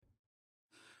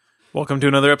Welcome to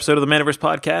another episode of the Manaverse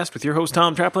Podcast with your host,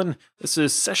 Tom Traplin. This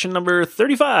is session number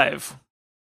 35.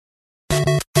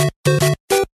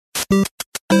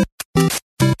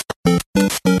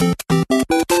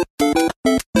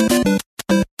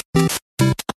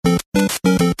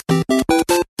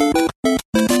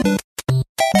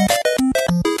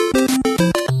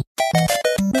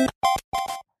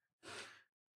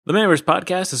 The Manaverse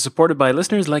Podcast is supported by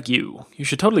listeners like you. You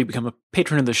should totally become a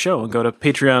patron of the show and go to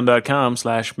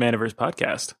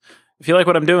patreon.com/manaversepodcast. If you like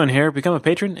what I'm doing here, become a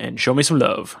patron and show me some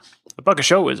love. $1 a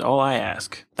show is all I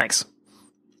ask. Thanks.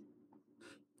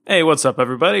 Hey, what's up,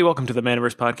 everybody? Welcome to the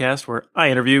Manaverse Podcast, where I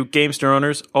interview game store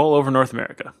owners all over North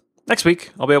America. Next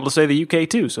week, I'll be able to say the UK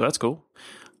too, so that's cool.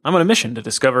 I'm on a mission to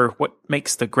discover what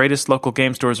makes the greatest local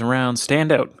game stores around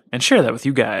stand out and share that with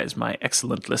you guys, my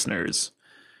excellent listeners.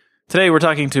 Today we're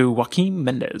talking to Joaquim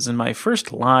Mendez in my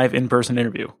first live in-person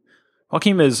interview.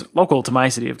 Joaquim is local to my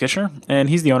city of Kitchener, and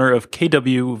he's the owner of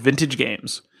KW Vintage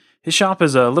Games. His shop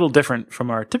is a little different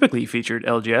from our typically featured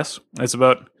LGS. It's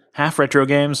about half retro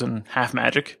games and half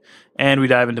Magic, and we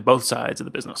dive into both sides of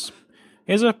the business.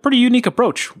 He has a pretty unique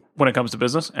approach when it comes to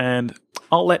business, and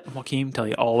I'll let Joaquim tell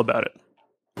you all about it.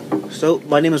 So,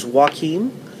 my name is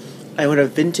Joaquim. I own a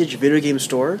vintage video game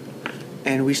store,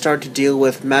 and we started to deal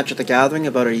with Magic the Gathering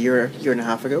about a year and a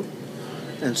half ago.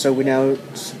 And so we now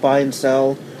buy and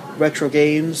sell retro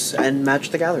games and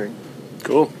Magic the Gathering.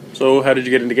 Cool. So how did you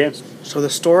get into games? So the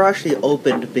store actually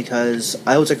opened because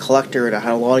I was a collector and I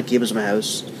had a lot of games in my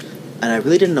house, and I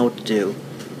really didn't know what to do.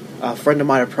 A friend of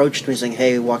mine approached me saying,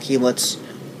 "Hey, Joaquim, let's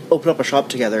open up a shop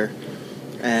together."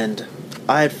 And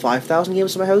I had 5,000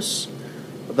 games in my house.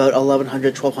 About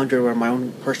 1,100, 1,200 were my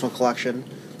own personal collection.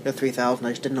 The 3,000,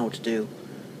 I just didn't know what to do.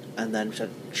 And then we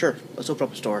said, sure, let's open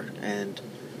up a store. And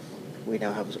I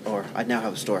now have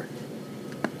a store.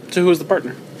 So who was the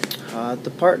partner? The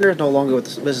partner is no longer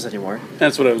with the business anymore.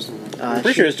 That's what I was... I'm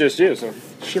pretty sure it's just you, so...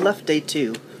 She left day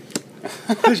 2.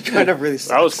 Which kind of really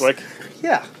sucks. That was quick.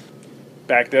 Yeah.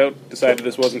 Backed out, decided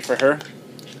this wasn't for her.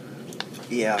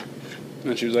 Yeah.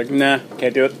 And she was like, nah,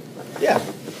 can't do it. Yeah.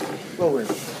 Well, weird.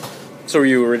 So were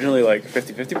you originally like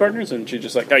 50-50 partners, and she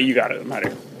just like, oh, you got it, I'm out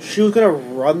of here? She was going to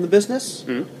run the business,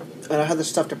 and I had the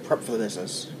stuff to prep for the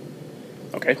business.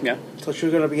 Okay, yeah. So she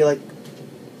was going to be like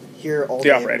here all the day.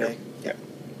 The operator. Every day. Yeah.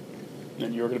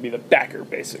 And you were going to be the backer,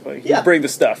 basically. Yeah. You bring the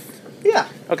stuff. Yeah.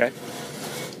 Okay.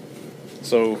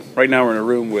 So right now we're in a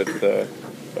room with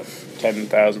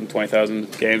 10,000,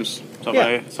 20,000 games,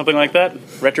 something like that.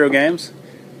 Retro games.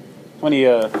 How many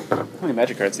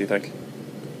Magic cards do you think?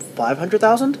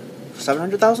 500,000?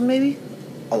 700,000 maybe?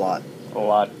 A lot. A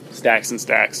lot. Stacks and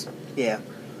stacks. Yeah.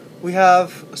 We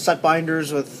have set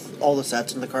binders with all the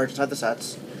sets and the cards inside the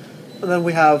sets. And then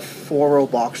we have 4-row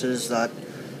boxes that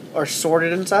are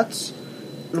sorted in sets.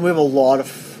 And we have a lot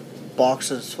of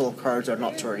boxes full of cards that are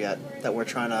not sorted yet that we're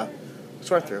trying to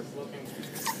sort through.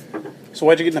 So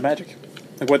why'd you get into Magic?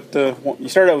 Like you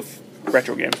started out with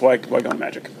retro games. Why go into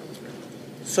Magic?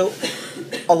 So,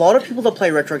 a lot of people that play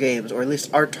retro games, or at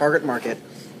least our target market,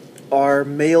 are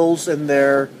males in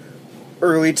their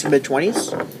early to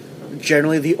mid-20s.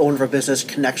 Generally, the owner of a business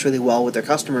connects really well with their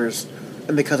customers,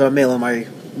 and because I'm a male in my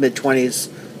mid-20s,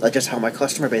 that's just how my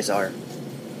customer base are.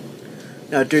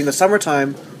 Now, during the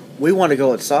summertime, we want to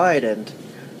go outside and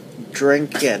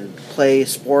drink and play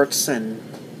sports and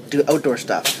do outdoor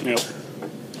stuff. Yep.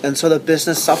 And so the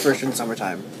business suffers in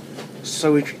summertime.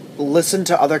 So we listen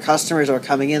to other customers that are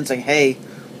coming in saying, hey,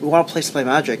 we want a place to play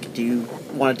Magic. Do you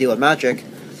want to deal with Magic?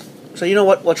 So you know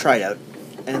what? We'll try it out.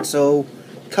 And so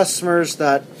customers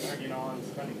that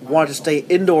wanted to stay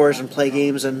indoors and play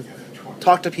games and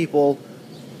talk to people,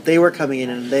 they were coming in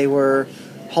and they were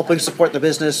helping support the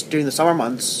business during the summer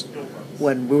months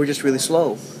when we were just really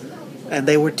slow. And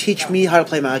they would teach me how to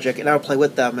play Magic, and I would play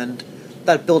with them, and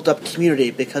that built up community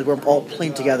because we're all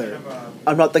playing together.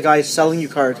 I'm not the guy selling you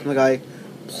cards, I'm the guy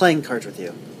playing cards with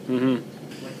you. Mm-hmm.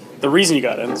 The reason you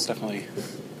got in is definitely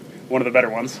one of the better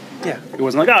ones. Yeah. It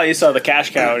wasn't like, oh, you saw the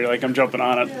cash cow, you're like, I'm jumping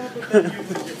on it.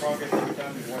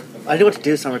 I knew what to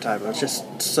do summertime. It was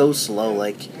just so slow.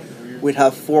 Like, we'd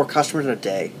have 4 customers in a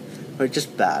day. It was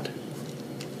just bad.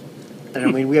 And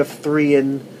I mean, we have 3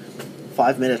 in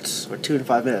 5 minutes, or 2 in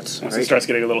 5 minutes. Once right? it starts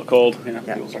getting a little cold,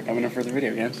 people start coming in for the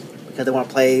video games. Because they want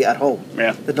to play at home.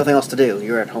 Yeah. There's nothing else to do.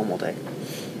 You're at home all day.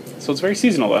 So it's very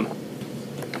seasonal then.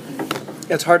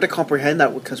 It's hard to comprehend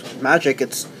that because with Magic,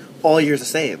 it's all years the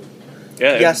same.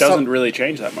 Yeah, it doesn't really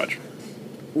change that much.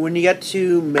 When you get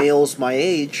to males my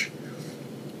age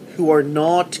who are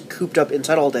not cooped up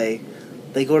inside all day,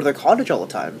 they go to their cottage all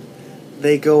the time.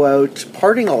 They go out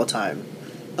partying all the time.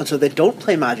 And so they don't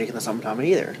play Magic in the summertime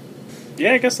either.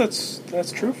 Yeah, I guess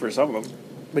that's true for some of them.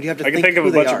 But you have to I can think of who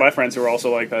a bunch they of are. my friends who are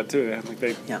also like that too. Like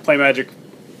they play Magic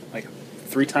like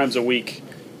 3 times a week,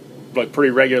 like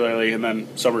pretty regularly, and then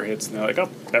summer hits, and they're like, oh,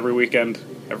 every weekend,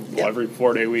 every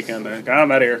 4-day weekend, they're like, oh,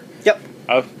 I'm out of here. Yep.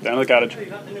 Oh, down to the cottage.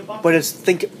 But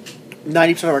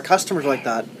 90% of our customers are like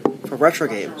that for retro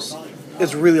games.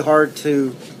 It's really hard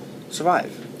to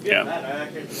survive. Yeah.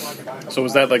 So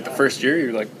was that like the first year?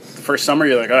 You're like the first summer.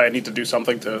 You're like, oh, I need to do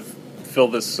something to fill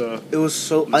this. It was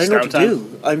so I didn't know what to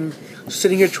do. I'm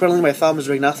sitting here twiddling my thumbs,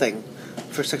 doing nothing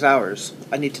for 6 hours.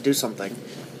 I need to do something.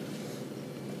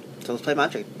 So let's play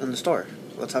Magic in the store.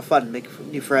 Let's have fun, make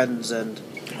new friends, and.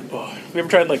 Have you ever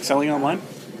tried like selling online?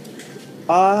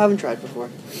 I haven't tried before.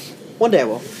 One day I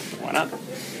will. Why not?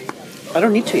 I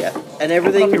don't need to yet, and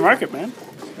everything. Open up your market, man.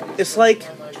 It's like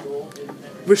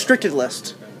restricted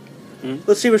list.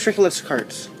 Let's see restricted list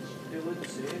cards.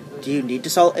 Do you need to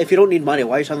sell? If you don't need money,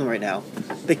 why are you selling them right now?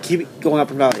 They keep going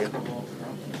up in value.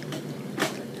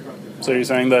 So you're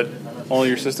saying that all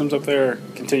your systems up there are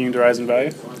continuing to rise in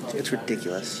value? It's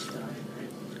ridiculous.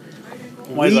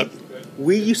 Why is that?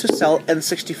 We used to sell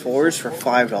N64s for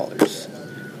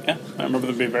 $5. Yeah, I remember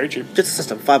them being very cheap. Just a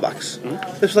system,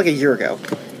 $5. This was like a year ago.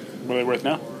 What are they worth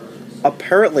now?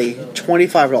 Apparently,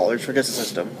 $25 for just a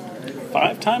system.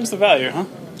 5 times the value, huh?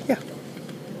 Yeah.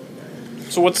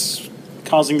 So what's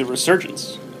causing the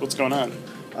resurgence? What's going on?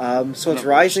 So it's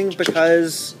rising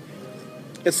because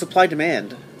it's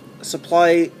supply-demand.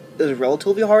 Supply is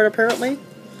relatively hard, apparently.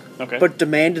 Okay. But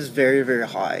demand is very, very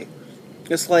high.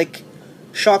 It's like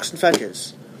shocks and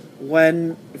fetches.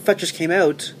 When fetches came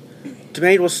out,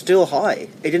 demand was still high.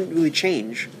 It didn't really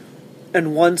change.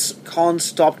 And once cons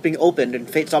stopped being opened and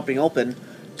Fate stopped being open,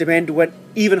 demand went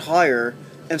even higher,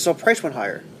 and so price went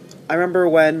higher. I remember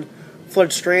when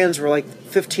Flooded Strands were like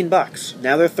 $15.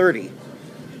 Now they're $30.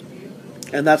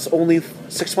 And that's only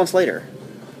 6 months later.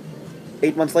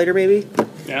 8 months later, maybe?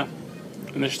 Yeah.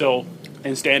 And they're still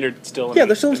in standard. Yeah,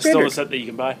 they're still in It's standard. still a set that you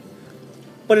can buy.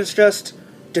 But it's just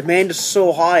demand is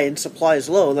so high and supply is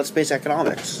low, and that's basic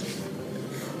economics.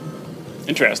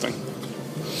 Interesting.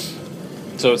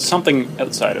 So it's something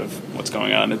outside of what's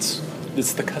going on. It's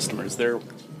the customers. They're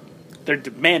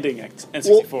demanding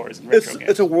N64s and retro games.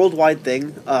 It's a worldwide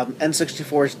thing.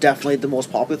 N64 is definitely the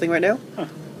most popular thing right now. Huh.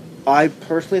 I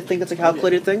personally think it's a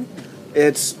calculated thing.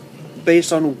 It's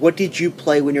based on what did you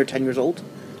play when you're 10 years old.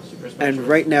 And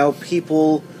right now,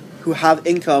 people who have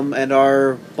income and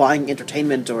are buying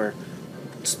entertainment or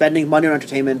spending money on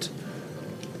entertainment,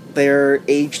 they're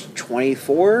aged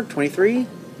 24, 23,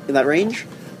 in that range.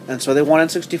 And so they want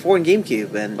N64 and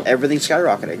GameCube, and everything's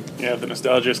skyrocketing. Yeah, the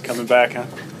nostalgia's coming back, huh?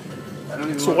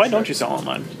 So why don't you sell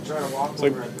online? It's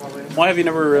like, why have you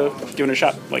never given it a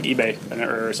shot, like eBay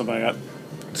or something like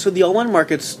that? So the online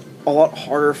market's a lot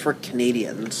harder for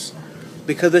Canadians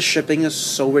because the shipping is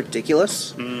so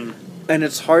ridiculous, and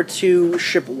it's hard to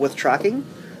ship with tracking.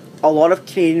 A lot of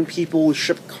Canadian people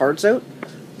ship cards out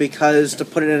because to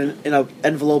put it in an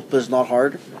envelope is not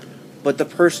hard, but the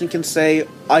person can say,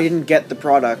 I didn't get the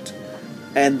product,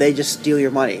 and they just steal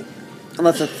your money. And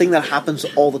that's a thing that happens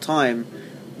all the time,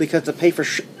 because to pay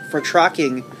for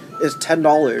tracking is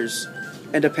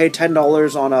 $10, and to pay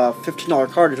 $10 on a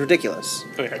 $15 card is ridiculous.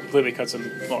 I think it completely cuts them.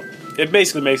 Well, it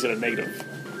basically makes it a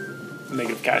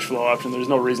negative cash flow option. There's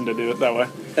no reason to do it that way.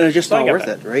 And it's just So not worth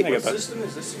it, right? I get that. System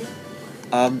is this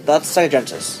again? That's Sega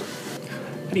Genesis.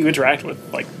 How do you interact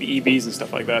with like the EBs and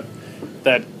stuff like that?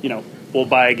 That will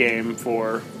buy a game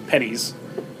for pennies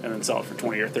and then sell it for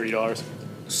 $20 or $30.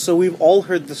 So we've all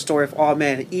heard the story of, oh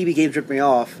man, EB Games ripped me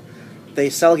off. They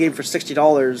sell a game for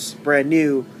 $60, brand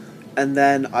new, and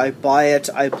then I buy it,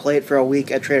 I play it for a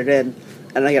week, I trade it in,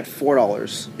 and I get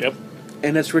 $4. Yep.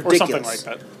 And it's ridiculous. Or something like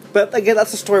that. But again,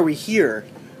 that's the story we hear.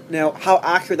 Now, how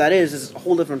accurate that is a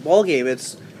whole different ballgame.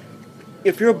 It's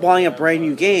if you're buying a brand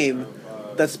new game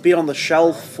that's been on the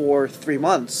shelf for 3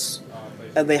 months,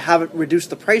 and they haven't reduced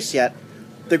the price yet,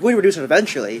 they're going to reduce it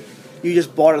eventually. You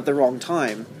just bought it at the wrong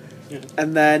time. Yeah.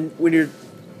 And then when you're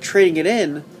trading it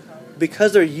in,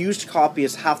 because their used copy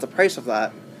is half the price of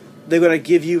that, they're going to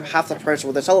give you half the price of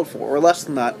what they sell it for, or less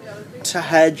than that, to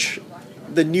hedge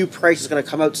the new price is going to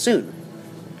come out soon.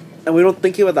 And we don't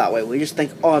think of it that way. We just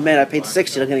think, oh man, I paid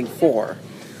 $60, I'm getting $4.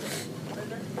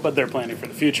 But they're planning for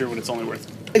the future when it's only worth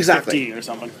Exactly. $15 or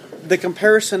something. The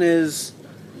comparison is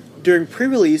during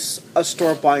pre-release, a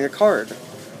store buying a card,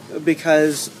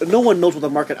 because no one knows what the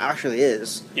market actually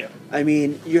is. Yeah. I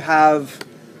mean, you have,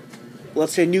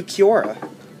 let's say, a new Kiora.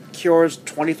 Kiora's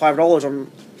 $25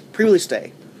 on pre-release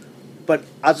day. But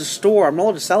as a store, I'm not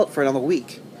allowed to sell it for another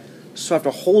week. So I have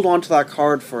to hold on to that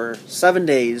card for 7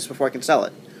 days before I can sell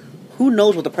it. Who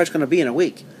knows what the price is going to be in a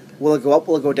week? Will it go up?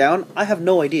 Will it go down? I have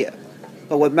no idea.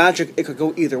 But with Magic, it could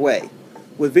go either way.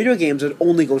 With video games, it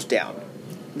only goes down.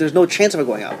 There's no chance of it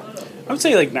going up. I would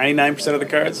say like 99% of the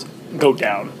cards go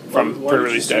down from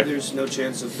pre-release day. There's no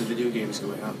chance of the video games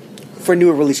going up. For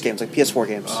newer release games, like PS4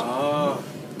 games. Oh.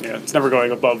 Yeah, it's never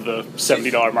going above the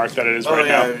 $70 mark that it is right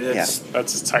now.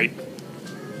 That's tight.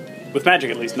 With Magic,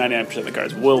 at least 99% of the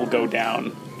cards will go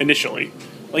down initially.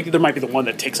 Like, there might be the one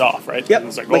that takes off, right? Yep, And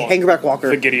it's like Hangerback Walker.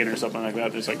 The Gideon or something like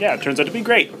that. It's like, yeah, it turns out to be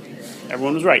great.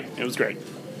 Everyone was right. It was great.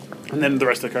 And then the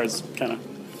rest of the cards kind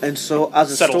of And so, as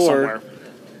a settle somewhere.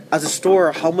 As a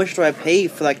store, how much do I pay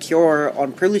for that cure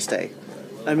on pre-release day?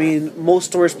 I mean, most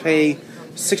stores pay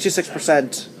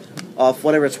 66% of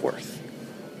whatever it's worth.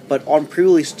 But on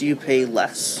pre-release, do you pay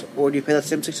less? Or do you pay that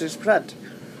same 66%?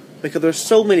 Because there's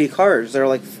so many cards that are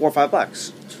like $4 or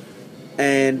 $5.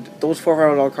 And those $4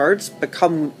 or $5 cards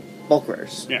become bulk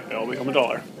rares. Yeah, they all become $1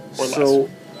 or less. So,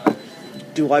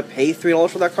 do I pay $3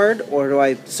 for that card? Or do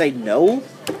I say no,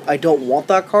 I don't want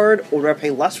that card? Or do I pay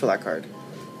less for that card?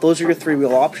 Those are your three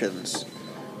real options.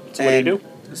 So what do you do?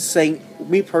 Saying,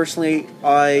 me personally,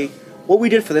 what we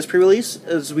did for this pre-release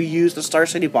is we used the Star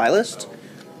City buy list,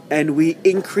 and we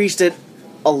increased it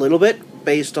a little bit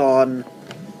based on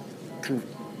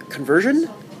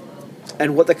conversion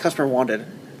and what the customer wanted.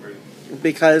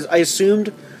 Because I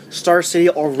assumed Star City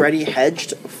already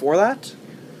hedged for that,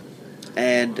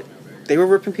 and they were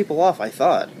ripping people off, I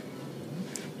thought.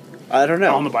 I don't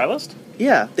know. On the buy list?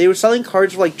 Yeah, they were selling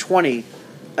cards for like 20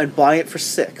 and buying it for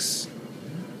 6.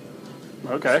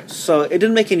 Okay. So it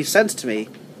didn't make any sense to me.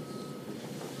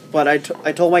 But I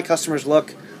told my customers,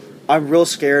 look, I'm real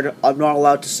scared. I'm not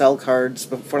allowed to sell cards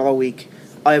for another week.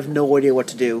 I have no idea what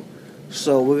to do.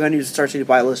 So we're going to use the Star City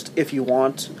buy list if you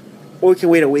want. Or we can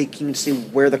wait a week and see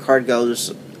where the card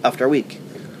goes after a week.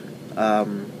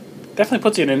 Definitely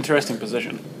puts you in an interesting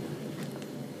position.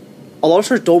 A lot of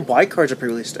stores don't buy cards at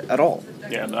pre-release at all.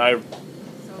 Yeah,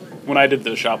 when I did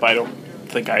the shop, I don't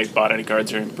think I bought any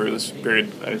cards during the pre-release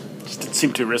period. It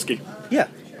seemed too risky. Yeah.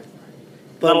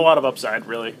 But not a lot of upside,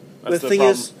 really. That's the thing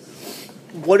problem. is,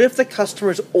 what if the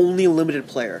customer is only a limited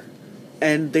player,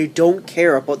 and they don't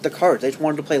care about the cards? They just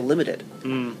wanted to play limited.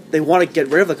 They want to get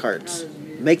rid of the cards.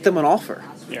 Make them an offer.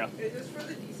 Yeah.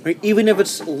 Right? Even if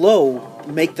it's low,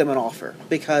 make them an offer.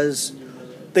 Because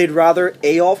they'd rather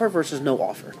a offer versus no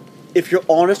offer. If you're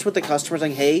honest with the customer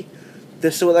saying, hey,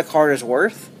 this is what that card is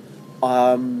worth,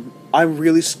 I'm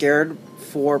really scared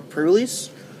for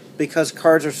pre-release because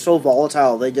cards are so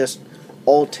volatile. They just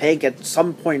all tank at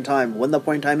some point in time. When the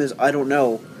point in time is, I don't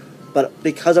know. But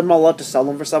because I'm not allowed to sell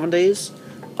them for 7 days,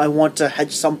 I want to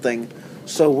hedge something.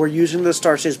 So we're using the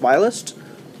Star City's buy list.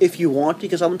 If you want, you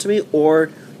can sell them to me, or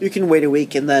you can wait a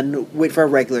week and then wait for our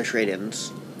regular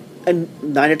trade-ins. And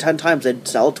 9 to 10 times they'd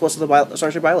sell it to us on the Star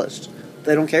City buy list.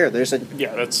 They don't care. They said,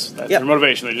 yeah, that's their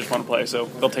motivation. They just want to play, so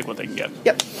they'll take what they can get.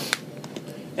 Yep.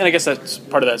 And I guess that's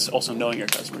part of that's also knowing your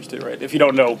customers too, right? If you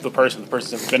don't know the person's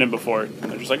never been in before, and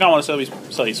they're just like, I want to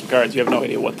sell you some cards. You have no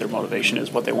idea what their motivation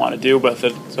is, what they want to do with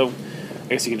it. So I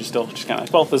guess you can just kind of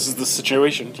like, well, this is the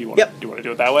situation. Do you want to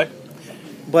do it that way?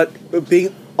 But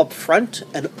being upfront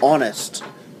and honest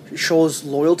shows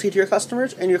loyalty to your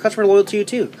customers, and your customer loyal to you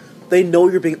too. They know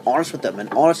you're being honest with them, and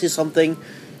honesty is something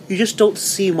you just don't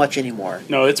see much anymore.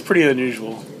 No, it's pretty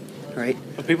unusual. Right?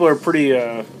 But people are pretty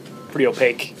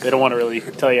opaque. They don't want to really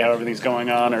tell you how everything's going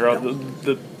on or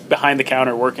the behind the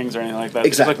counter workings or anything like that.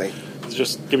 Exactly. It's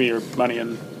just give me your money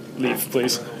and leave,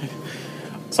 please.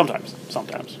 Sometimes.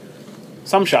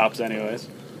 Some shops, anyways.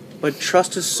 But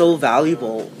trust is so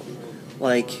valuable.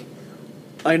 Like,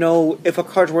 I know if a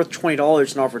card's worth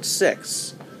 $20 and offered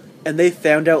 $6, and they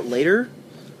found out later,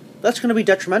 that's going to be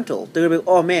detrimental. They're going to be,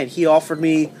 oh man, he offered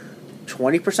me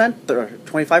 20%, or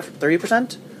 25%,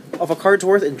 30% of a card's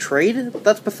worth in trade?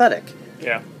 That's pathetic.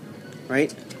 Yeah.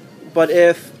 Right? But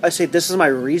if I say this is my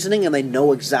reasoning and they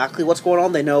know exactly what's going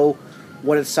on, they know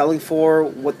what it's selling for,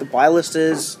 what the buy list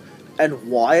is, and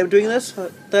why I'm doing this,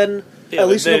 then at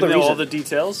least they know the know reason. all the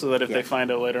details so that if they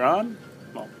find out later on,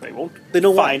 well, they won't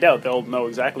find out. They'll know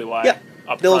exactly why. Yeah.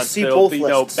 They'll see there'll both be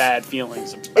lists. no bad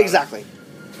feelings about Exactly. it.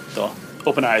 So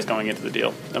open eyes going into the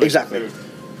deal. Exactly.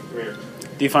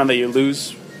 Do you find that you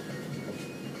lose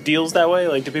deals that way?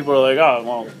 Like, do people are like, oh,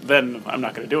 well, then I'm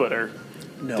not going to do it, or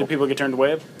No. do people get turned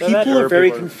away by People that? are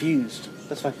very confused.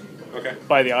 That's fine. Okay.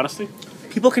 By the honesty?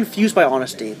 People confused by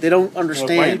honesty. They don't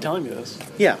understand. Why are you telling me this?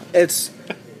 Yeah, it's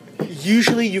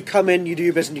usually you come in, you do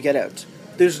your business, you get out.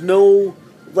 There's no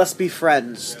let's be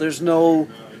friends. There's no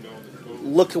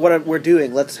look at what we're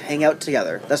doing. Let's hang out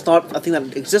together. That's not a thing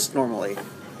that exists normally.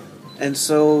 And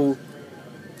so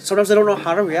sometimes I don't know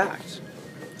how to react.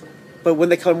 But when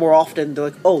they come more often, they're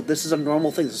like, oh, this is a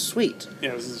normal thing. This is sweet.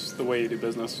 Yeah, this is the way you do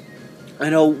business. I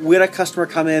know we had a customer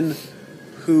come in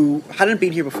who hadn't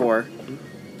been here before,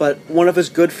 but one of his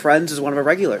good friends is one of our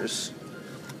regulars.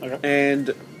 Okay.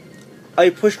 And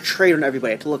I push trade on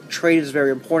everybody. I tell, look, trade is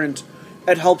very important.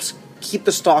 It helps keep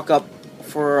the stock up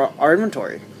for our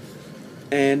inventory.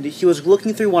 And he was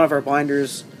looking through one of our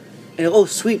binders, and oh,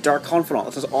 sweet, Dark Confidant.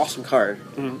 That's an awesome card.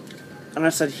 Mm-hmm. And I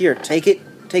said, here, take it.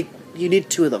 You need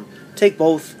 2 of them. Take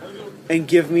both, and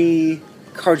give me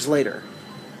cards later.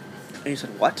 And he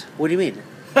said, what? What do you mean?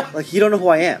 Like, you don't know who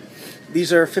I am.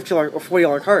 These are $50 or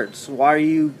 $40 cards. Why are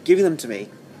you giving them to me?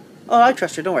 Oh, I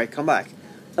trust you. Don't worry. Come back.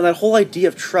 And that whole idea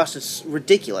of trust is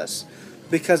ridiculous.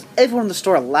 Because everyone in the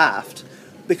store laughed.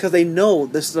 Because they know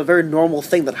this is a very normal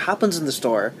thing that happens in the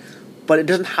store. But it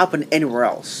doesn't happen anywhere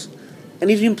else. And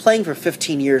he's been playing for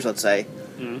 15 years, let's say.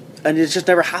 Mm-hmm. And it's just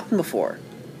never happened before.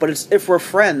 But if we're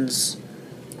friends...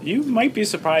 You might be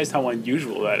surprised how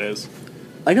unusual that is.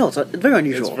 I know, it's very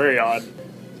unusual. It's very odd.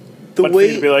 The but way... for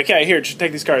you to be like, yeah, here, just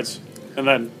take these cards. And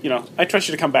then, I trust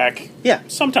you to come back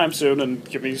sometime soon and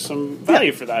give me some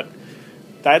value for that.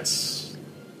 That's...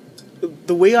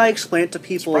 The way I explain it to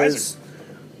people surprising. Is,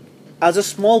 as a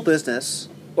small business,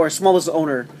 or a small business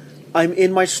owner, I'm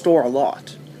in my store a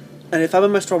lot. And if I'm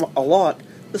in my store a lot,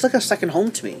 it's like a second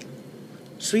home to me.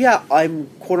 So yeah, I'm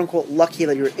quote-unquote lucky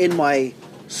that you're in my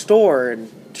store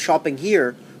and shopping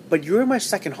here, but you're in my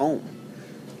second home.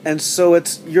 And so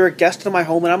you're a guest in my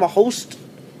home, and I'm a host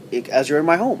as you're in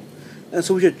my home. And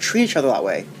so we should treat each other that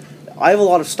way. I have a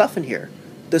lot of stuff in here.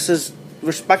 This is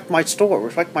respect my store,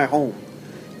 respect my home,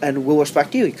 and we'll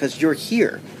respect you because you're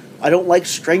here. I don't like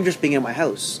strangers being in my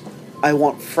house. I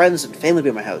want friends and family to be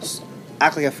in my house.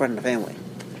 Act like a friend and a family.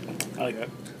 I like that.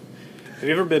 Have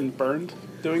you ever been burned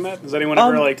doing that? Has anyone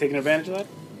ever taken advantage of that?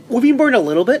 We've been burned a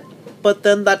little bit, but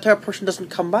then that type of person doesn't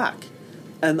come back.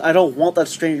 And I don't want that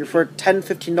stranger. For $10,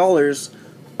 $15,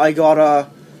 I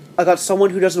got someone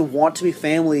who doesn't want to be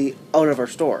family out of our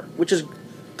store, which is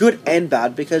good and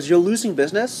bad because you're losing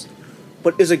business,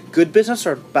 but is it good business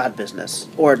or bad business?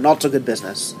 Or not so good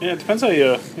business? Yeah, it depends how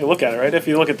you look at it, right? If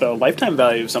you look at the lifetime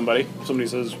value of somebody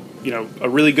says, a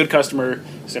really good customer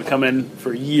is going to come in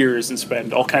for years and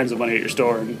spend all kinds of money at your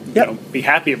store and be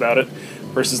happy about it,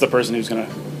 versus the person who's going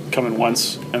to come in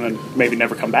once and then maybe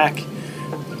never come back.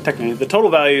 Technically, the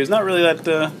total value is not really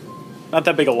not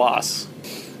that big a loss.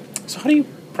 So how do you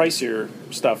price your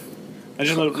stuff?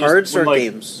 Cards or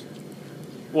games?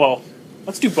 Well,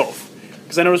 let's do both.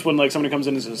 Because I notice when somebody comes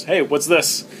in and says, "Hey, what's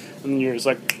this?" and you're just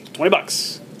like,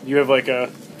 $20. You have a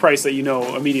price that you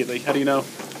know immediately. How do you know?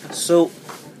 So,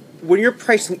 when you're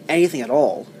pricing anything at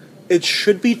all, it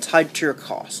should be tied to your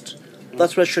cost.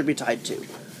 That's what it should be tied to.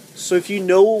 So if you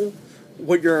know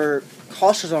what your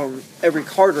cost is on every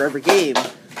card or every game,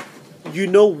 you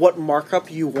know what markup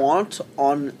you want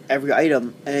on every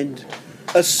item, and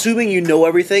assuming you know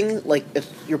everything, like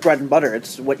it's your bread and butter,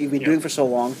 it's what you've been doing for so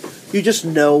long, you just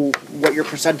know what your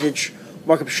percentage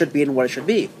markup should be and what it should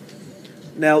be.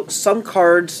 Now, some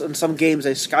cards and some games,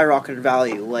 they skyrocket in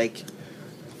value, like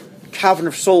Cavern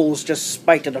of Souls just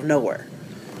spiked out of nowhere.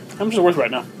 How much is it worth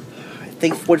right now? I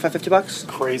think $45, $50.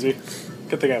 Crazy.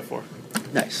 Good thing I have 4.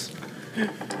 Nice.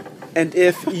 And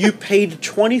if you paid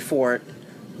 $20 for it,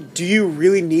 do you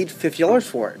really need $50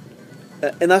 for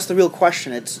it? And that's the real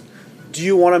question. It's, do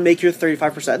you want to make your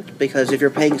 35%? Because if you're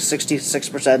paying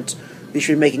 66%, you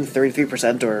should be making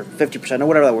 33% or 50% or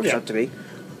whatever that works out to be.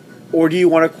 Or do you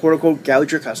want to quote-unquote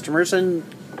gouge your customers and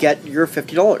get your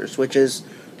 $50, which is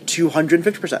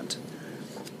 250%?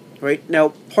 Right? Now,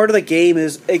 part of the game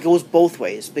is it goes both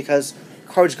ways because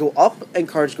cards go up and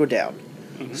cards go down.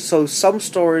 Mm-hmm. So some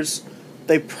stores,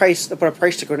 they put a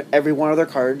price sticker on every one of their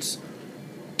cards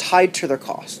tied to their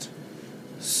cost.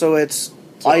 So it's...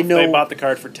 if they bought the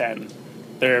card for 10,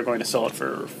 they're going to sell it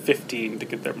for 15 to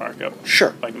get their markup.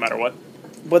 Sure. No matter what.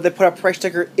 But they put a price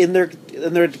sticker in their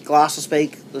glass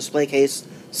display case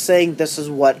saying this is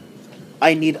what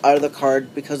I need out of the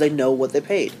card because they know what they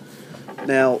paid.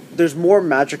 Now, there's more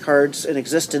Magic cards in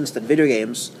existence than video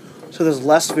games, so there's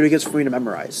less video games for me to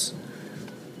memorize.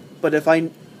 But if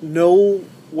I know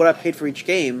what I paid for each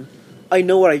game, I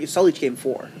know what I sell each game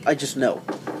for. I just know.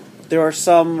 There are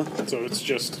some... So it's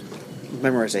just...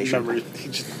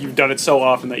 memorization. You've done it so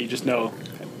often that you just know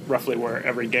roughly where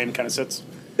every game kind of sits.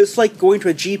 It's like going to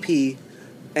a GP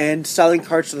and selling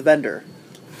cards to the vendor.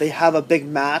 They have a big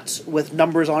mat with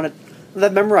numbers on it. And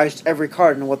they've memorized every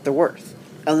card and what they're worth.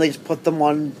 And they just put them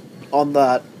on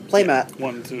the playmat.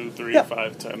 1, 2, 3,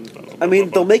 5 times. Blah, blah, I mean,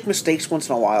 blah, blah. they'll make mistakes once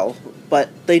in a while, but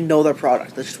they know their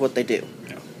product. That's just what they do.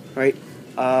 Yeah. Right?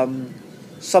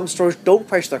 Some stores don't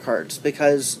price their cards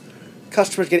because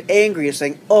customers get angry and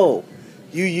saying, "Oh,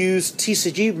 you use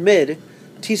TCG mid.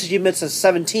 TCG mid says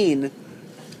 17,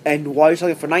 and why are you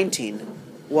selling it for 19?"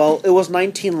 Well, it was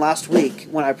 19 last week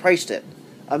when I priced it.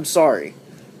 I'm sorry.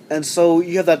 And so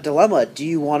you have that dilemma. Do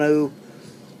you want to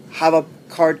have a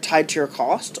card tied to your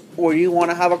cost, or do you want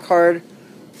to have a card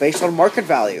based on market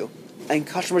value? And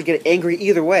customers get angry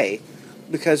either way,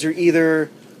 because you're either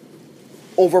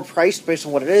overpriced based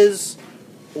on what it is,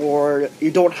 or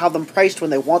you don't have them priced when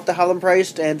they want to have them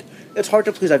priced, and it's hard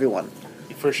to please everyone.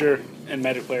 For sure. And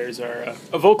Magic players are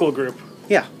a vocal group.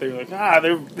 Yeah. They're like,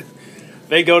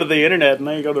 they go to the internet and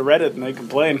they go to Reddit and they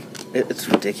complain. It's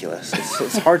ridiculous.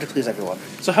 It's hard to please everyone.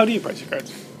 So how do you price your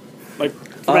cards? Like,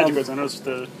 for Magic cards, I noticed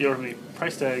you don't have any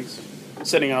price tags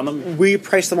sitting on them. We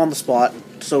price them on the spot,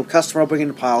 so customer will bring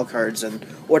in a pile of cards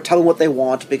or tell them what they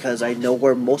want, because I know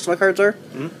where most of my cards are,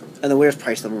 and then we just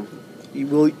price them.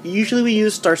 Usually we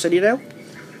use Star City now.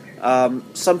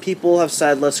 Some people have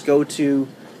said let's go to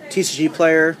TCG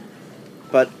Player,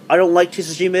 but I don't like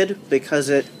TCG Mid because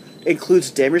it includes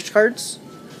damaged cards.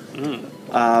 And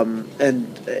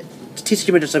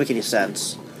TCG Mid doesn't make any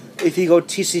sense. If you go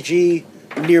TCG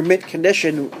near mint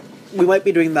condition, we might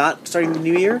be doing that starting the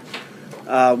new year.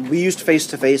 We used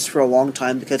face-to-face for a long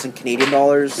time because in Canadian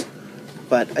dollars,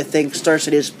 but I think Star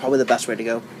City is probably the best way to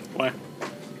go. Why?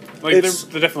 Like,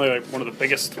 they're definitely like one of the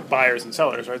biggest buyers and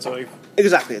sellers, right? So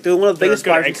exactly, they're one of the biggest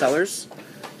buyers and sellers.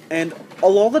 And a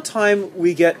lot of the time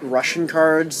we get Russian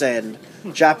cards and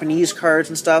Japanese cards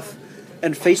and stuff,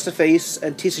 and face-to-face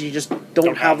and TCG just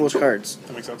don't have those cards.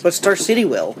 That makes sense. But Star City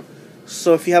will.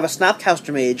 So if you have a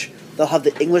Snapcaster Mage, they'll have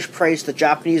the English price, the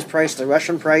Japanese price, the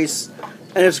Russian price,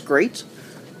 and it's great.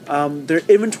 Their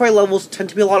inventory levels tend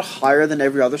to be a lot higher than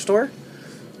every other store,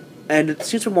 and it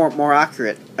seems to be more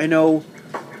accurate. I know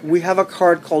we have a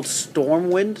card called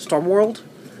Stormworld.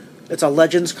 It's a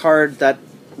Legends card that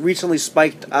recently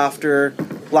spiked after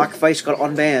Black Vice got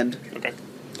unbanned. Okay.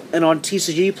 And on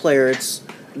TCG Player, it's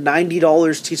 $90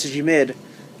 TCG Mid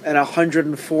and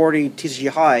 $140 TCG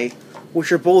High,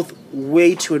 which are both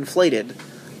way too inflated.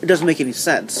 It doesn't make any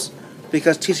sense,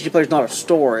 because TCG Player is not a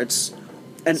store; it's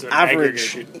an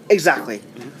average. Exactly.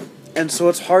 Mm-hmm. And so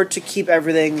it's hard to keep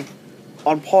everything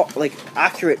on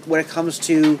accurate when it comes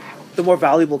to the more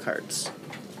valuable cards.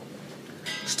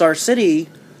 Star City,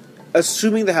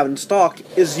 assuming they have it in stock,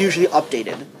 is usually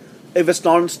updated. If it's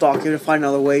not in stock, you're going to find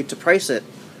another way to price it.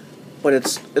 But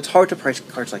it's hard to price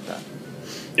cards like that.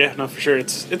 Yeah, no, for sure.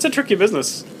 It's a tricky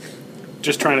business,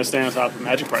 just trying to stay on top of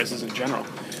Magic prices in general.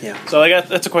 Yeah. So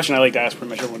that's a question I like to ask pretty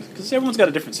much everyone, because everyone's got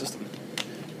a different system.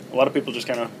 A lot of people just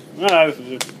kind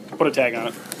of put a tag on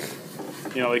it.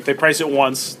 You know, like they price it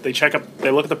once, they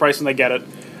look at the price when they get it,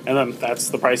 and then that's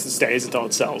the price that stays until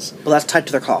it sells. Well, that's tied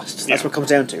to their costs. That's what it comes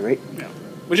down to, right? Yeah.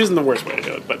 Which isn't the worst way to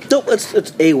do it, but no,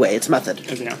 it's a way. It's method.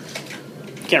 You know,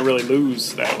 you can't really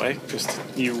lose that way. Just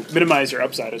you minimize your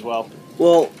upside as well.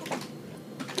 Well,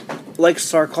 like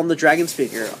Sarkon the Dragon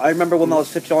Speaker. I remember when that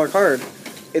was $50 card.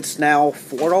 It's now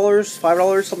 $4,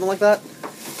 $5, something like that.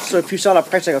 So if you sell at a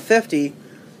price like a $50,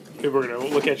 people are going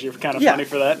to look at you kind of funny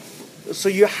for that. So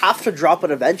you have to drop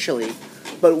it eventually,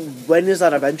 but when is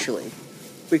that eventually?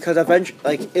 Because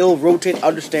eventually, it'll rotate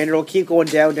under standard, it'll keep going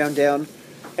down, down, down,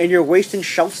 and you're wasting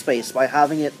shelf space by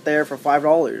having it there for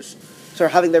 $5. So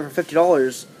having it there for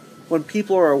 $50 when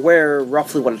people are aware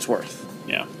roughly what it's worth.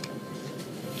 Yeah.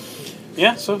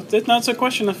 Yeah, so that's a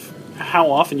question of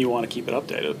how often you want to keep it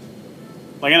updated.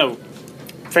 Like, I know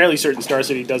fairly certain Star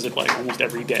City does it, almost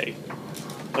every day.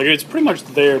 Like, it's pretty much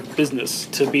their business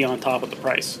to be on top of the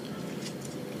price.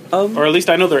 Or at least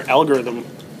I know their algorithm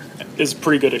is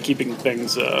pretty good at keeping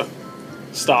things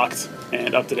stocked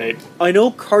and up to date. I know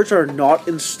cards are not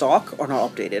in stock or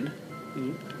not updated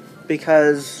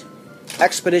because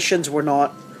expeditions were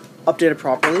not updated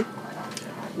properly.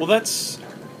 Well, I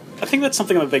think that's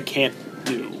something that they can't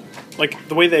do. Like,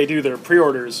 the way they do their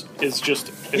pre-orders is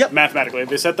just mathematically.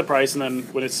 They set the price, and then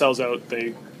when it sells out,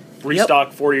 they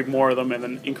restock 40 more of them and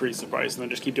then increase the price, and then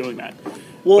just keep doing that.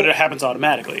 Well, but it happens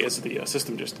automatically as the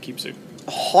system just keeps it.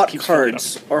 Hot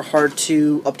cards are hard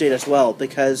to update as well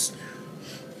because,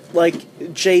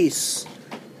 Jace,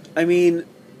 I mean,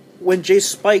 when Jace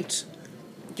spiked,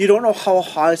 you don't know how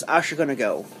high it's actually going to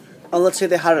go. And let's say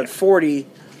they had it at 40,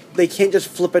 they can't just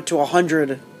flip it to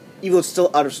 100 even though it's still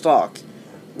out of stock.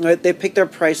 Right? They pick their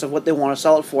price of what they want to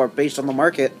sell it for based on the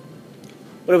market.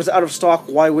 But if it's out of stock,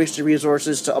 why waste the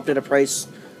resources to update a price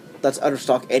that's out of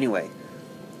stock anyway?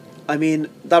 I mean,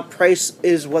 that price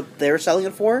is what they're selling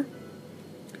it for.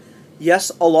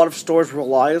 Yes, a lot of stores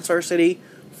rely on Star City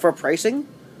for pricing,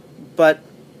 but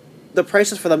the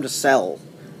price is for them to sell.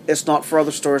 It's not for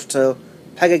other stores to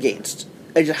peg against.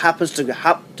 It just happens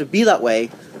to be that way,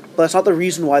 but it's not the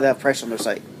reason why they have price on their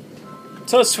site.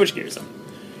 So let's switch gears then.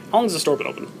 How long has the store been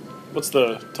open? What's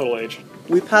the total age?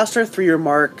 We passed our 3-year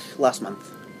mark last month.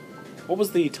 What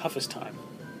was the toughest time?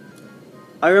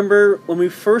 I remember when we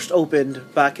first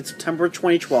opened back in September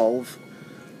 2012,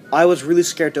 I was really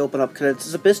scared to open up because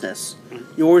it's a business.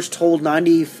 You're always told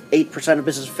 98% of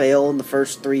business fail in the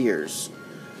first 3 years.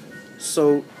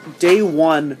 So day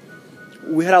one,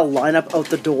 we had a lineup out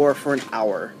the door for an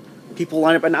hour. People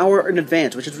line up an hour in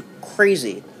advance, which is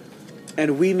crazy.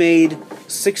 And we made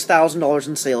 $6,000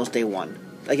 in sales day one.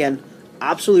 Again,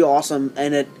 absolutely awesome,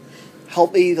 and it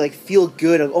helped me feel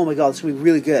good. Oh my god, this is going to be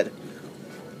really good.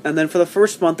 And then for the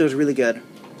first month, it was really good.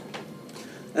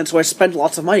 And so I spent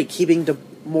lots of money keeping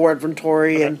more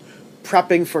inventory and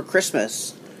prepping for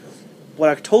Christmas. But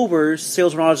October,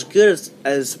 sales were not as good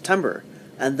as September.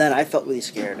 And then I felt really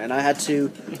scared. And I had to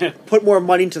put more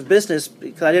money into the business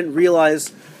because I didn't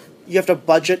realize you have to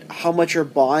budget how much you're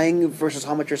buying versus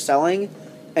how much you're selling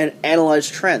and analyze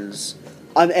trends.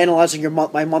 I'm analyzing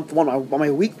my month one,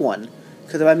 my week one.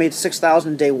 Because if I made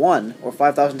 $6,000 day one or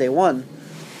 $5,000 day one,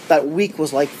 that week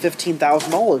was like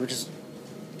 $15,000, which is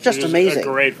just amazing. A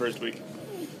great first week.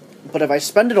 But if I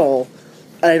spend it all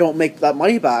and I don't make that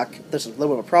money back, there's a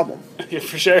little bit of a problem. Yeah,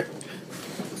 for sure.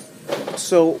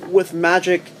 So with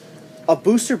Magic, a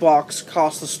booster box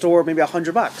costs the store maybe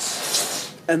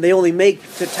 $100, and they only make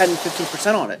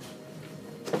 10-15% on it.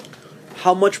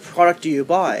 How much product do you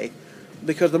buy?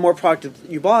 Because the more product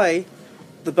you buy,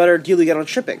 the better deal you get on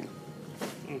shipping.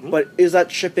 Mm-hmm. But is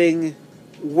that shipping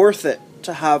worth it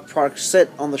to have products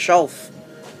sit on the shelf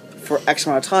for X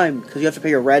amount of time? Because you have to pay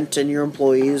your rent and your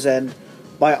employees and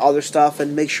buy other stuff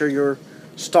and make sure you're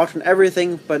stocked on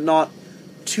everything, but not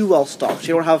too well stocked. So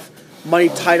you don't have money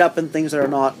tied up in things that are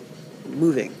not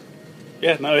moving.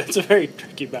 Yeah, no, it's a very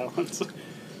tricky balance.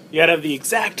 You gotta have the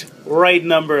exact right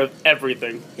number of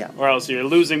everything. Yeah. Or else you're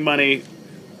losing money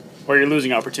or you're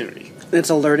losing opportunity. It's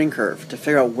a learning curve to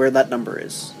figure out where that number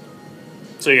is.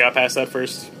 So you got past that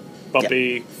first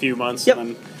bumpy few months Yep.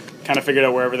 and then kind of figured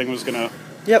out where everything was gonna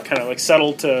Yep. kind of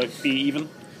settle to be even.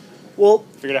 Well,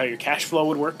 Figured out how your cash flow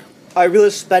would work. I really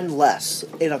spend less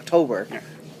in October. Yeah.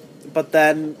 But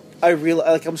then I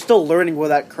realize I'm still learning where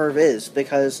that curve is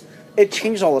because it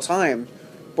changes all the time.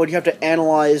 But you have to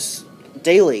analyze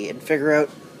daily and figure out,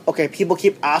 okay, people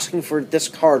keep asking for this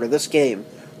card or this game.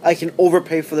 I can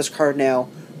overpay for this card now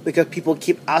because people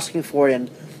keep asking for it. And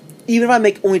even if I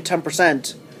make only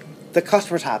 10%, the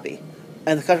customer's happy.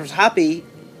 And the customer's happy,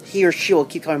 he or she will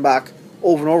keep coming back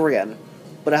over and over again.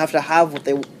 But I have to have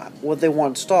what they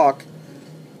want in stock.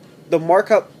 The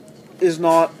markup is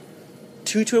not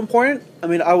too important. I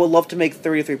mean, I would love to make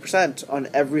 33% on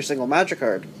every single Magic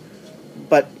card.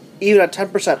 But even at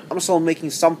 10%, I'm still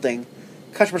making something.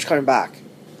 Customers coming back.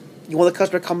 You want the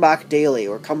customer to come back daily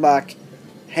or come back,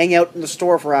 hang out in the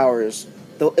store for hours.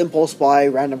 They'll impulse buy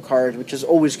random cards, which is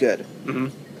always good. Mm-hmm.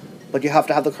 But you have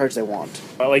to have the cards they want.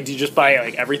 Do you just buy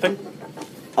everything?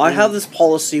 I have this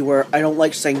policy where I don't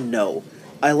like saying no.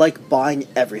 I like buying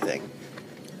everything.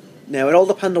 Now, it all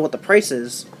depends on what the price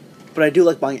is, but I do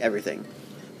like buying everything.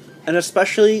 And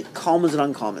especially commons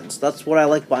and uncommons. That's what I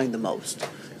like buying the most.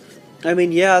 I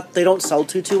mean, yeah, they don't sell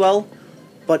too well,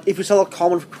 but if you sell a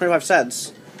common for 25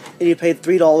 cents, and you paid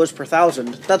 $3 per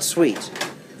 1,000, that's sweet.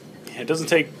 Yeah, it doesn't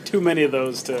take too many of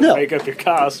those to make up your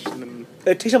cost.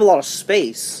 It takes up a lot of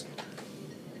space.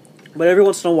 But every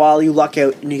once in a while, you luck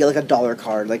out and you get a dollar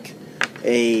card, like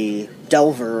a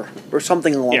Delver or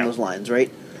something along those lines,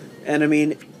 right? And I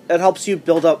mean, it helps you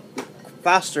build up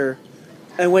faster.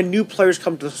 And when new players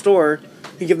come to the store,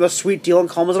 you give them a sweet deal on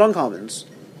commons and uncommons.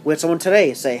 We had someone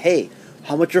today say, hey,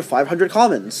 how much are 500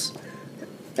 commons?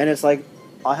 And it's like,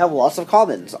 I have lots of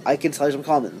commons. I can sell you some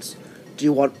commons. Do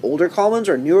you want older commons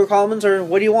or newer commons, or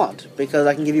what do you want? Because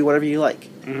I can give you whatever you like.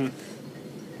 Mm-hmm.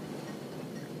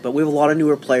 But we have a lot of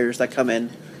newer players that come in,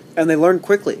 and they learn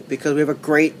quickly because we have a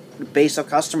great base of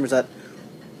customers that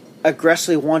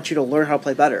aggressively want you to learn how to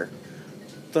play better.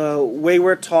 The way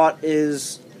we're taught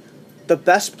is the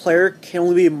best player can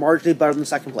only be marginally better than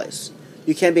second place.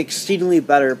 You can't be exceedingly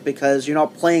better because you're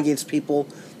not playing against people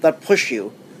that push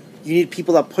you. You need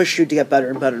people that push you to get better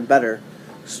and better and better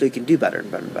so you can do better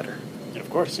and better and better. Yeah, of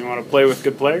course, you want to play with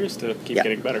good players to keep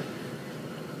getting better.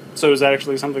 So is that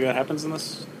actually something that happens in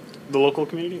the local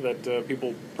community, that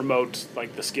people promote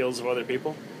the skills of other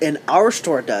people? In our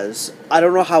store it does. I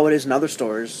don't know how it is in other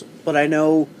stores, but I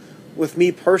know with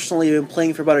me personally, I've been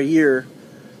playing for about a year,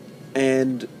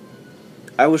 and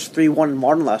I was 3-1 in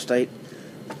Modern last night.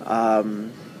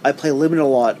 I play Limited a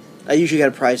lot. I usually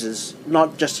get prizes,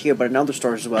 not just here, but in other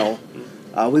stores as well.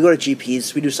 We go to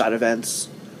GPs. We do side events.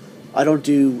 I don't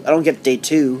get day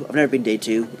 2. I've never been day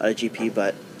 2 at a GP,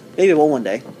 but maybe I will one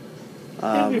day.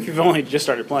 If you've only just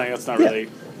started playing, that's not really...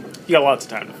 You got lots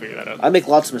of time to figure that out. I make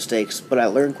lots of mistakes, but I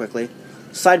learn quickly.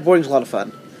 Sideboarding's a lot of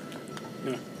fun.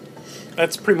 Yeah.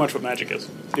 That's pretty much what Magic is.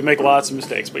 You make lots of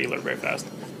mistakes, but you learn very fast.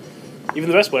 Even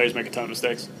the best players make a ton of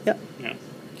mistakes. Yeah. Yeah.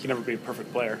 You can never be a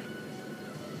perfect player.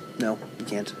 No, you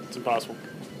can't. It's impossible.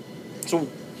 So,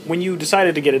 when you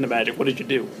decided to get into Magic, what did you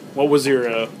do? What was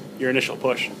your initial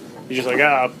push? You just like,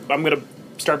 I'm gonna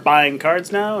start buying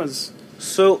cards now?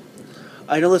 So,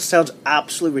 I know this sounds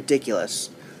absolutely ridiculous,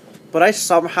 but I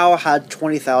somehow had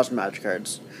 20,000 Magic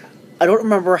cards. I don't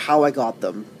remember how I got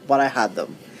them, but I had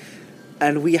them.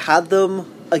 And we had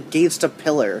them against a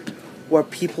pillar where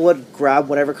people would grab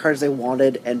whatever cards they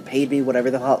wanted and paid me whatever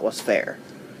they thought was fair.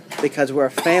 Because we're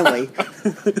a family.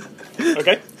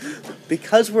 Okay.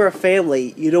 Because we're a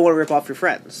family, you don't want to rip off your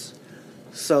friends.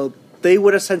 So they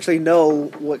would essentially know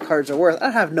what cards are worth.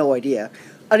 I have no idea.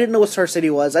 I didn't know what Star City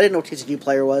was. I didn't know what TCG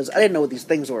Player was. I didn't know what these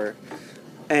things were.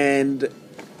 And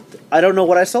I don't know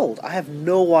what I sold. I have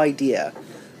no idea.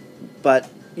 But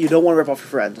you don't want to rip off your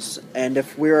friends. And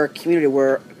if we're a community,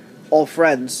 we're all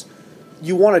friends,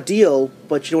 you want a deal,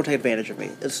 but you don't take advantage of me.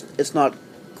 It's not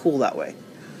cool that way.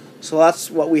 So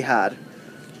that's what we had.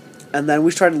 And then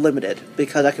we started limited,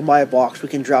 because I can buy a box, we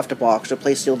can draft a box, or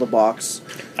play steal the box.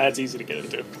 That's easy to get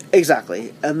into.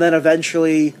 Exactly. And then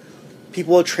eventually,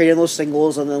 people will trade in those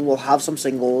singles, and then we'll have some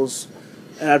singles.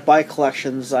 And I'd buy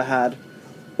collections. I had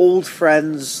old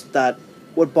friends that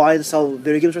would buy and sell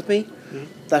video games with me,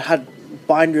 that had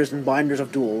binders and binders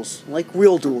of duels, like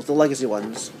real duels, the legacy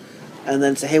ones. And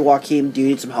then say, hey Joaquin, do you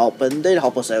need some help? And they'd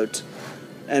help us out.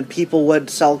 And people would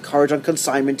sell cards on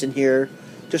consignment in here,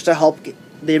 just to help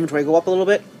the inventory go up a little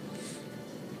bit.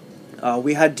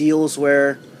 We had deals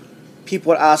where people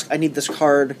would ask, I need this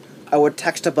card. I would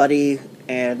text a buddy,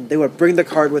 and they would bring the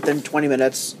card within 20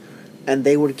 minutes, and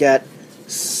they would get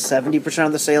 70%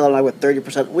 of the sale, and I would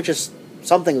 30%, which is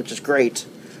something which is great.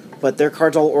 But their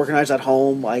cards all organized at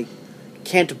home. I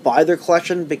can't buy their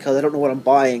collection because I don't know what I'm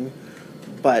buying,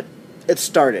 but it's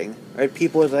starting, right?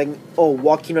 People are saying, oh,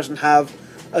 Joaquin doesn't have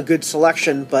a good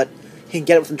selection, but he can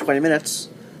get it within 20 minutes,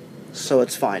 so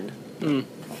it's fine.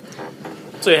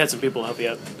 So you had some people help you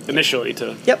out initially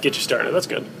to get you started. That's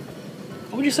good.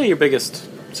 What would you say your biggest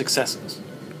success is?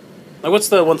 Like, what's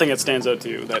the one thing that stands out to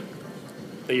you that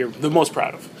you're the most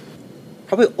proud of?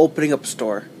 Probably opening up a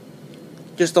store.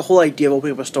 Just the whole idea of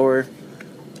opening up a store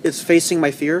is facing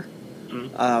my fear.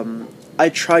 I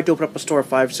tried to open up a store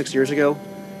 5-6 years ago,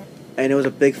 and it was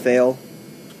a big fail.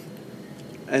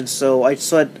 And so I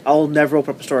said, I'll never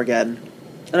open up a store again.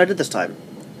 And I did this time.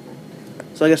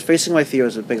 So I guess facing my fear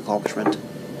is a big accomplishment.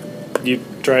 You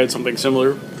tried something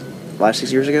similar?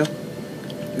 5-6 years ago.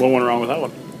 What went wrong with that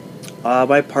one?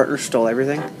 My partner stole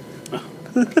everything.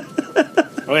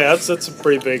 Oh yeah, that's a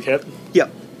pretty big hit.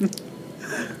 Yep.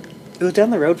 It was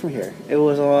down the road from here. It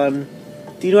was on...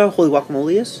 Do you know how Holy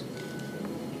Guacamole is?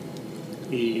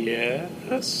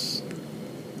 Yes.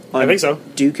 I think so.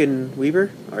 Duke and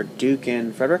Weber? Or Duke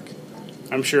and Frederick?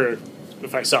 I'm sure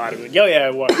if I saw it, I'd be like, oh yeah, I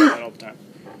watch that all the time.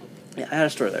 Yeah, I had a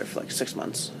store there for like 6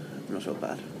 months. It was so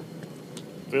bad.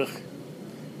 Ugh.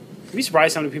 You'd be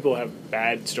surprised how many people have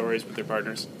bad stories with their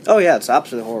partners. Oh yeah, it's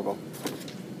absolutely horrible.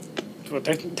 Well,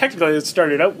 technically, it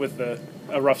started out with a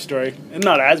rough story. And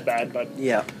not as bad, but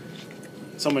Yeah.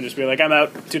 someone just be like, I'm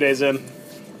out 2 days in.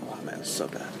 Oh man, it's so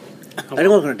bad. I didn't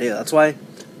know what I was going to do. That's why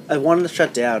I wanted to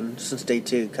shut down since day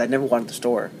 2, because I never wanted the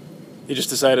store. You just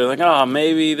decided, like, oh,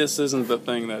 maybe this isn't the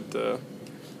thing that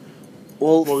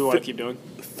what we want to keep doing.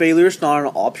 Failure's not an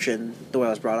option the way I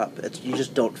was brought up. You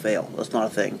just don't fail. That's not a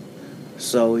thing.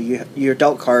 So you're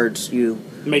dealt cards, you...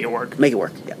 Make it work. Make it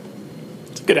work, yeah.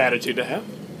 It's a good attitude to have.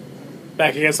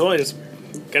 Back against the wall, you just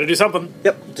gotta do something.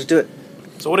 Yep, just do it.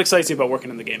 So what excites you about working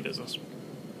in the game business?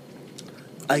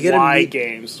 Why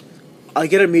games? I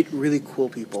get to meet really cool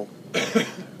people.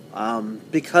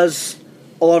 Because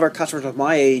a lot of our customers of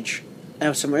my age and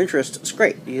have similar interests, it's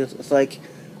great. It's like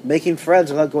making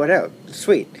friends without going out. It's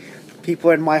sweet.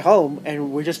 People are in my home,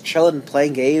 and we're just chilling,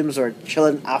 playing games, or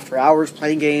chilling after hours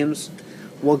playing games.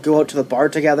 We'll go out to the bar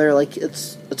together. Like,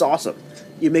 it's awesome.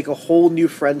 You make a whole new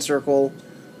friend circle,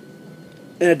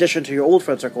 in addition to your old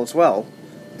friend circle as well.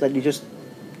 Then you just,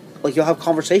 like, you'll have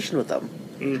conversation with them.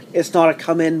 It's not a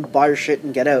come in, buy your shit,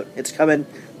 and get out. It's come in,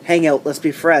 hang out, let's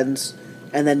be friends,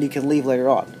 and then you can leave later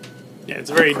on. Yeah, it's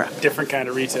a very different kind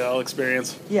of retail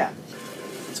experience. Yeah.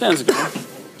 Sounds good.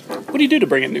 What do you do to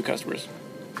bring in new customers?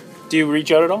 Do you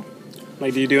reach out at all?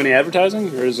 Like, do you do any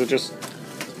advertising? Or is it just,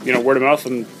 word of mouth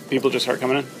and people just start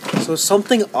coming in? So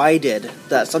something I did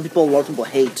that a lot of people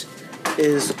hate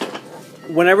is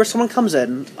whenever someone comes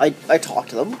in, I talk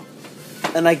to them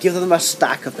and I give them a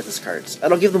stack of business cards. I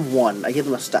don't give them one, I give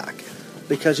them a stack.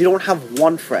 Because you don't have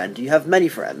one friend, you have many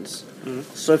friends. Mm-hmm.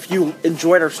 So if you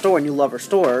enjoyed our store and you love our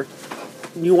store,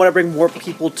 you want to bring more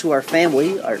people to our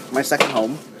family, my second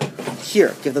home,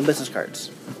 here, give them business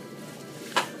cards.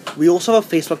 We also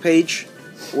have a Facebook page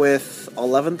with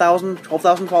 11,000,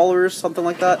 12,000 followers, something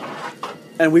like that.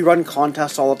 And we run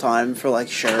contests all the time for like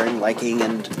sharing, liking,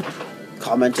 and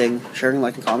commenting. Sharing,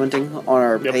 liking, commenting on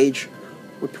our page.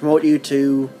 We promote you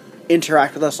to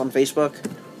interact with us on Facebook.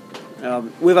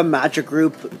 We have a Magic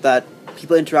group that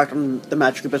people interact on the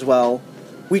Magic group as well.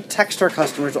 We text our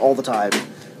customers all the time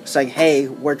saying, hey,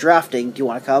 we're drafting, do you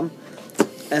want to come?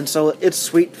 And so it's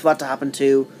sweet for that to happen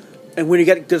too. And when you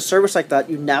get good service like that,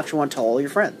 you naturally want to tell all your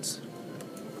friends.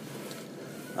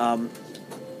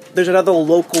 There's another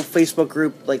local Facebook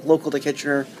group, like local to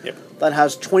Kitchener, that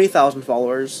has 20,000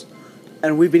 followers.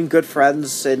 And we've been good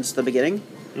friends since the beginning.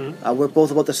 Mm-hmm. We're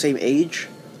both about the same age.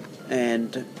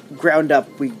 And ground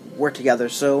up, we work together.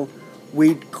 So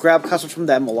we grab customers from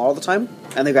them a lot of the time.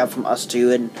 And they grab from us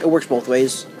too. And it works both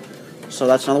ways. So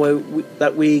that's another way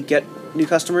that we get new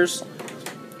customers.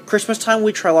 Christmas time,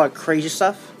 we try a lot of crazy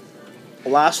stuff.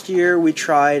 Last year, we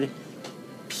tried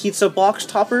pizza box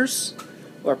toppers,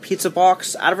 or pizza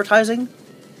box advertising.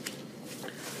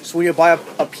 So when you buy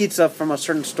a pizza from a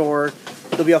certain store,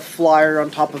 there'll be a flyer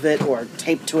on top of it, or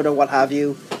taped to it, or what have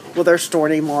you, with their store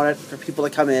name on it for people to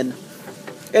come in.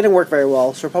 It didn't work very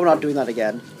well, so we're probably not doing that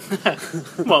again.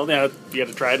 Well, yeah, you got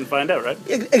to try it and find out, right?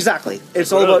 Exactly.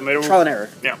 It's all about trial and error.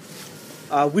 Yeah.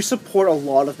 We support a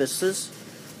lot of businesses.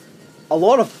 A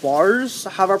lot of bars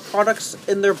have our products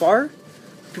in their bar.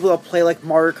 People that play like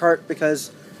Mario Kart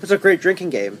because it's a great drinking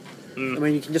game. I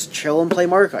mean, you can just chill and play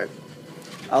Mario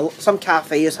Kart. Some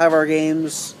cafes have our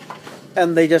games,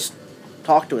 and they just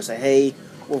talk to us, say, hey,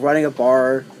 we're running a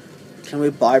bar, can we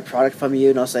buy a product from you?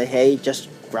 And I'll say, hey, just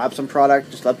grab some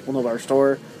product, just let people know about our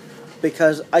store,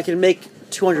 because I can make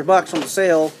 $200 on the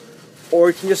sale, or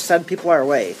you can just send people our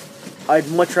way. I'd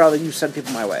much rather you send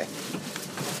people my way.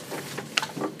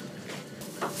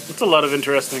 It's a lot of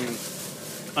interesting,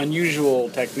 unusual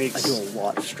techniques. I do a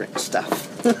lot of strange stuff.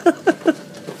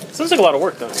 Sounds like a lot of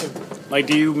work, though, too. Like,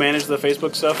 do you manage the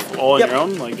Facebook stuff all on your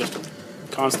own? Like, just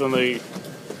constantly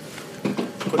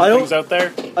putting things out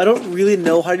there? I don't really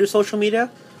know how to do social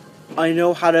media. I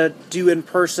know how to do in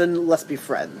person, let's be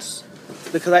friends.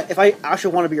 Because if I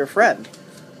actually want to be your friend,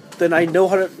 then I know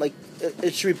how to, like,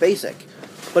 it should be basic.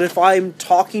 But if I'm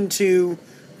talking to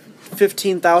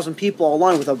 15,000 people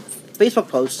online with a Facebook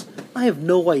post, I have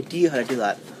no idea how to do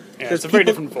that. Yeah, it's a very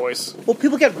different voice. Well,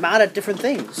 people get mad at different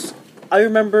things. I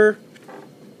remember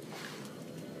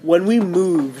when we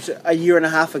moved a year and a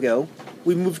half ago,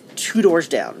 we moved 2 doors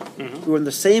down. Mm-hmm. We were in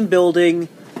the same building,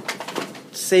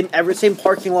 same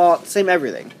parking lot, same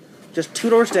everything. Just 2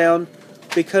 doors down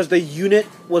because the unit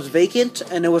was vacant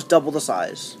and it was double the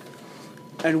size.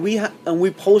 And we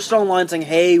posted online saying,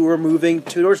 hey, we're moving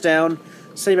 2 doors down,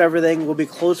 same everything, we'll be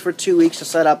closed for 2 weeks to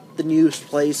set up the new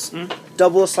place,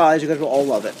 double the size, you guys will all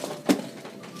love it.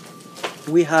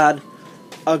 We had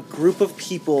a group of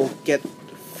people get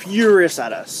furious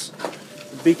at us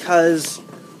because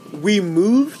we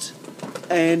moved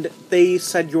and they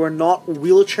said you are not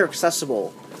wheelchair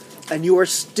accessible and you are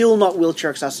still not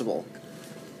wheelchair accessible.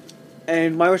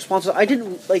 And my response was, I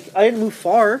didn't move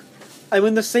far. I'm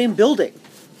in the same building.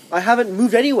 I haven't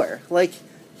moved anywhere. Like,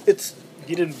 it's...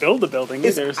 You didn't build the building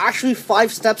either. It's actually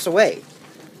 5 steps away.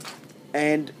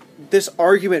 And this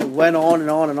argument went on and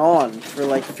on and on for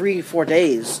like 3-4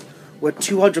 days with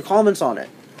 200 comments on it.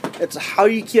 It's how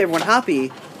do you keep everyone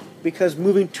happy, because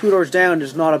moving 2 doors down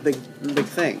is not a big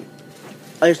thing.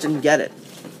 I just didn't get it.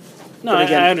 No,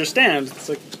 again, I understand. It's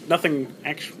like nothing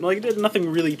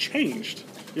really changed.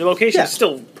 Your location is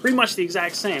still pretty much the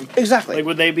exact same. Exactly. Like,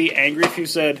 would they be angry if you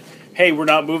said, hey, we're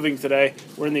not moving today,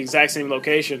 we're in the exact same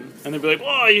location? And they'd be like,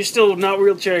 whoa, you're still not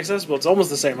wheelchair accessible. It's almost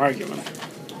the same argument.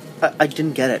 I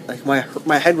didn't get it. Like,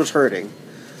 my head was hurting.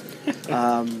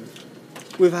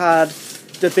 We've had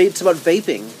debates about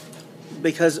vaping,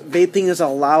 because vaping is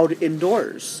allowed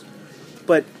indoors.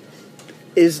 But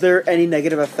is there any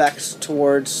negative effects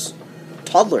towards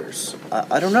toddlers?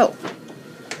 I don't know.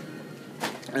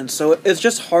 And so it's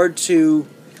just hard to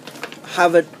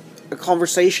have a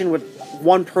conversation with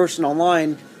one person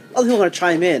online. Other people are going to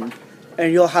chime in,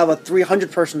 and you'll have a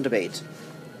 300-person debate.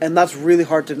 And that's really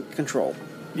hard to control.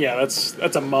 Yeah,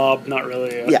 that's a mob, not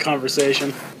really a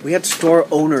conversation. We had store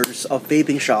owners of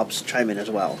vaping shops chime in as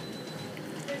well.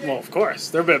 Well, of course.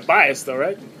 They're a bit biased, though,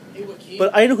 right?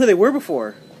 But I didn't know who they were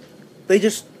before.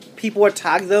 People would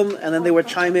tag them, and then they would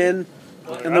chime in,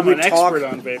 and then I'm we'd an talk. expert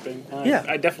on vaping. Yeah.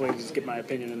 I definitely just give my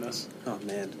opinion in this. Oh,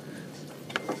 man.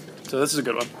 So this is a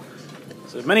good one.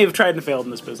 So many have tried and failed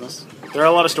in this business. There are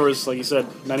a lot of stores, like you said,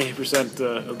 98%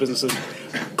 of businesses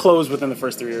close within the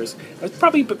first 3 years. I'd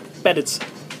probably bet it's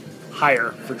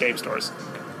higher for game stores.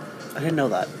 I didn't know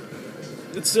that.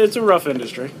 It's a rough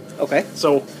industry. Okay.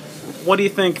 So what do you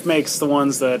think makes the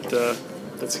ones that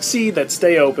succeed, that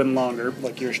stay open longer,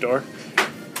 like your store?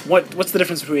 What's the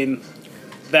difference between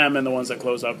them and the ones that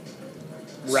close up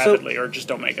rapidly or just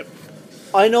don't make it?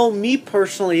 I know, me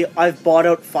personally, I've bought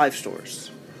out 5 stores.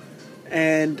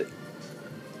 And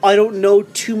I don't know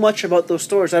too much about those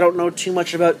stores. I don't know too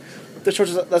much about the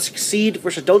stores that succeed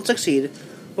versus don't succeed.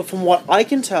 But from what I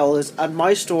can tell is at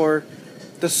my store,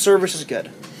 the service is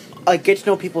good. I get to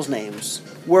know people's names.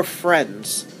 We're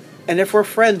friends. And if we're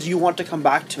friends, you want to come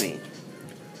back to me.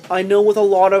 I know with a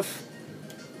lot of...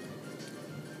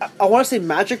 I want to say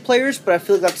Magic players, but I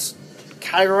feel like that's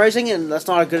categorizing and that's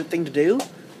not a good thing to do.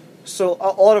 So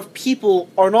a lot of people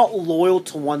are not loyal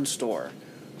to one store.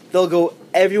 They'll go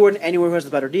everywhere and anywhere who has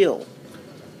the better deal.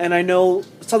 And I know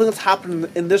something that's happened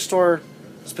in this store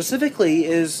specifically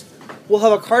is we'll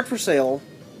have a card for sale,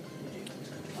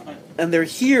 and they're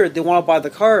here, they want to buy the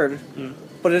card,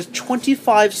 but it's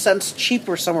 25 cents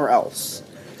cheaper somewhere else.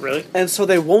 Really? And so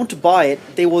they won't buy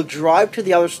it. They will drive to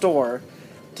the other store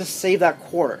to save that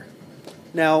quarter.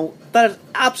 Now, that is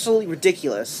absolutely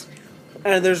ridiculous,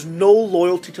 and there's no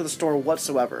loyalty to the store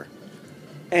whatsoever.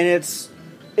 And it's...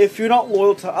 If you're not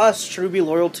loyal to us, should we be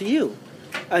loyal to you?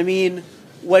 I mean,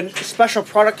 when a special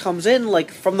product comes in, like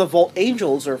from the Vault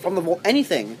Angels or from the Vault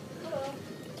anything,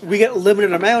 we get a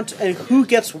limited amount, and who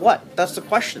gets what? That's the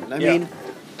question. I mean,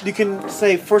 you can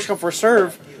say first come, first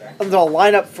serve, and they'll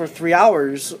line up for 3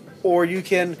 hours, or you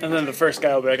can... And then the first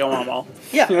guy will be like, I want them all.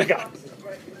 Yeah. God.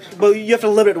 Well, you have to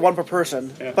limit it to one per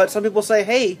person. Yeah. But some people say,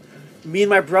 hey, me and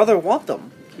my brother want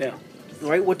them. Yeah.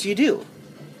 Right? What do you do?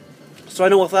 So I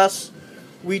know with us...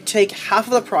 We take half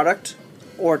of the product,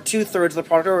 or 2/3 of the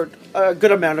product, or a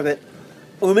good amount of it,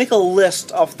 and we make a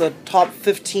list of the top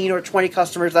 15 or 20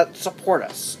 customers that support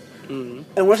us. Mm-hmm.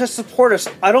 And when I say support us,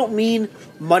 I don't mean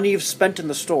money you've spent in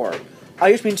the store.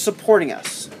 I just mean supporting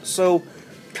us. So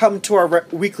come to our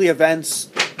weekly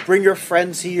events, bring your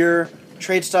friends here,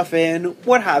 trade stuff in,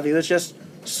 what have you. It's just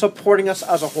supporting us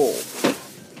as a whole.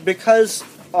 Because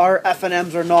our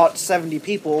FNMs are not 70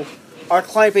 people, our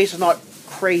client base is not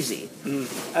crazy.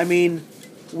 I mean,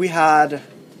 we had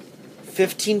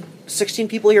 16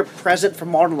 people here present for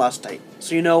Modern last night,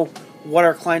 so you know what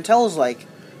our clientele is like.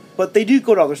 But they do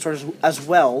go to other stores as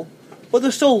well, but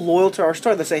they're still loyal to our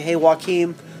store. They say, hey,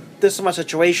 Joaquin, this is my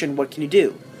situation, what can you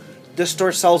do? This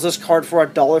store sells this card for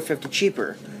 $1.50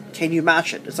 cheaper. Can you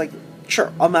match it? It's like,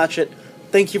 sure, I'll match it.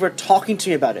 Thank you for talking to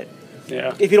me about it.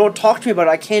 Yeah. If you don't talk to me about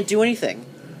it, I can't do anything.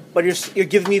 But you're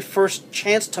giving me first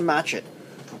chance to match it.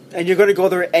 And you're going to go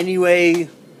there anyway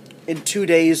in 2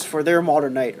 days for their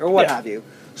Modern night, or what have you.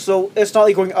 So it's not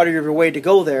like going out of your way to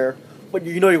go there, but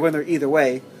you know you're going there either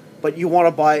way. But you want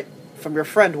to buy it from your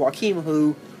friend, Joaquin,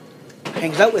 who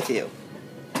hangs out with you.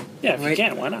 Yeah, if right? you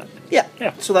can, why not? Yeah.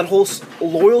 So that whole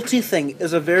loyalty thing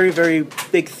is a very, very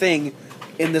big thing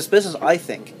in this business, I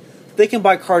think. They can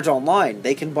buy cards online.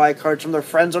 They can buy cards from their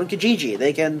friends on Kijiji.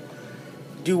 They can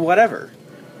do whatever.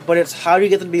 But it's how do you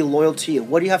get them to be loyal to you?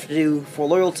 What do you have to do for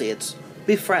loyalty? It's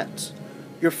be friends.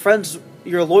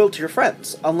 You're loyal to your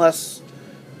friends, unless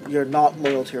you're not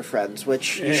loyal to your friends,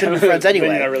 which you shouldn't be friends anyway.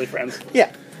 Then you're not really friends.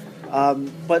 Yeah.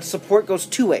 But support goes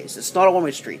 2 ways. It's not a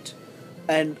one-way street.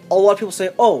 And a lot of people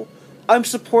say, oh, I'm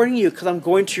supporting you because I'm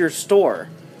going to your store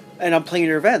and I'm playing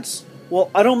your events. Well,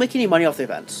 I don't make any money off the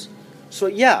events. So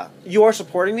yeah, you are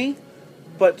supporting me,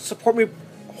 but support me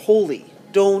wholly.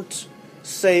 Don't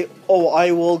say, oh,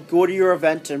 I will go to your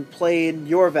event and play in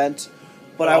your event,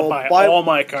 but I will buy all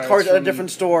my cards at a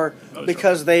different store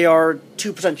because they are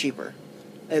 2% cheaper.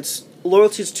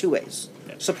 Loyalty is 2 ways.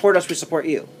 Yeah. Support us, we support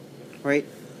you. Right?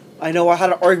 I know I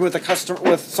had an argument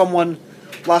with someone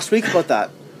last week about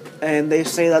that. And they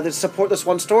say that they support this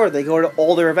one store. They go to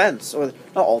all their events. Or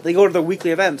not all, they go to their weekly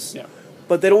events. Yeah.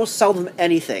 But they don't sell them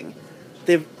anything.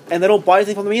 And they don't buy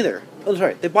anything from them either. Oh,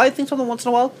 sorry, they buy things from them once in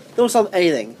a while. They don't sell them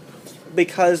anything.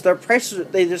 Because their prices,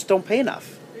 they just don't pay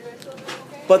enough.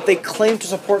 But they claim to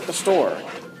support the store.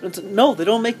 No, they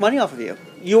don't make money off of you.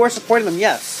 You are supporting them,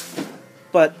 yes.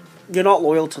 But you're not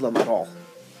loyal to them at all.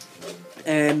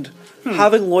 And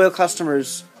having loyal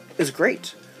customers is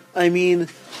great. I mean,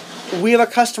 we have a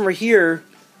customer here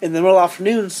in the middle of the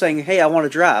afternoon saying, hey, I want a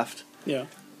draft. Yeah.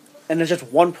 And it's just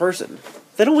one person.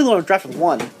 They don't really want to draft with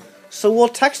one. So we'll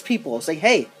text people saying,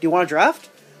 hey, do you want a draft?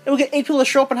 and we get 8 people to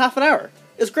show up in half an hour.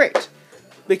 It's great.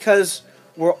 Because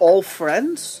we're all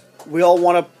friends, we all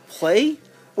want to play, and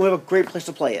we have a great place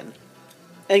to play in.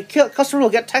 And customers will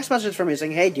get text messages from me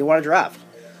saying, hey, do you want to draft?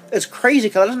 It's crazy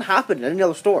because that doesn't happen in any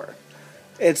other store.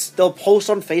 They'll post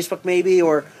on Facebook maybe,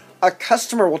 or a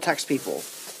customer will text people.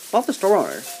 Not the store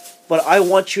owner. But I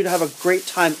want you to have a great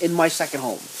time in my second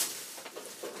home.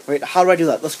 Right? How do I do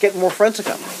that? Let's get more friends to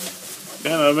come.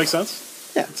 Yeah, that makes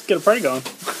sense. Yeah. Let's get a party going.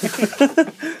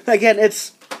 Again,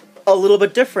 it's a little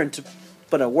bit different,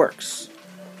 but it works.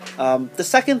 The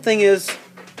second thing is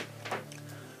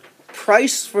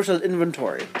price versus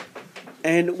inventory.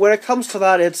 And when it comes to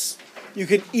that, it's you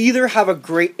can either have a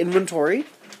great inventory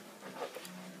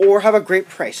or have a great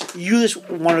price. Use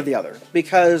one or the other.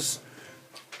 Because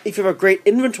if you have a great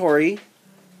inventory,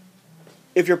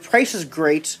 if your price is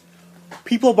great,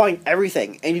 people are buying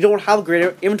everything, and you don't have a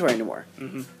great inventory anymore.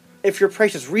 Mm-hmm. If your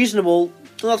price is reasonable,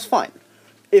 then that's fine.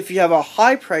 If you have a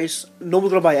high price,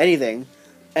 nobody's going to buy anything,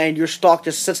 and your stock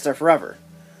just sits there forever.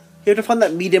 You have to find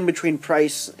that medium between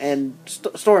price and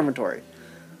store inventory.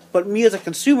 But me as a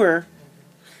consumer,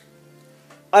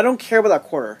 I don't care about that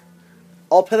quarter.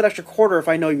 I'll pay that extra quarter if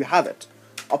I know you have it.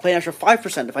 I'll pay an extra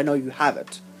 5% if I know you have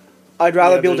it. I'd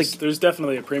rather be able to... There's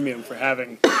definitely a premium for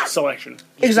having selection.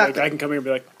 Exactly. Like, I can come here and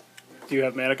be like, do you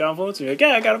have Mana Confluence? And you're like, yeah,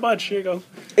 I got a bunch. Here you go.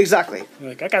 Exactly. You're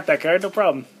like, I got that card, no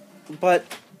problem. But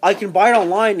I can buy it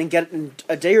online and get it in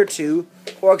a day or two,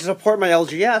 or I can support my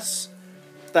LGS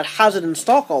that has it in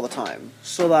stock all the time.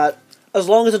 So that, as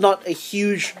long as it's not a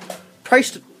huge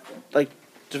price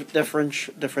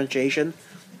differentiation,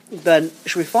 then it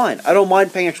should be fine. I don't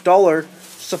mind paying extra $1 to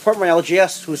support my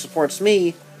LGS who supports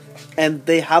me, and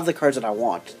they have the cards that I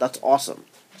want. That's awesome.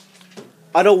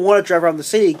 I don't want to drive around the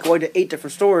city going to 8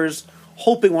 different stores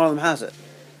hoping one of them has it.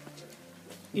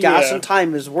 Gas and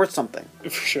time is worth something. For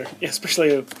sure. Yeah,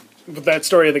 especially with that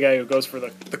story of the guy who goes for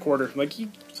the quarter. Like, you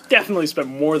definitely spent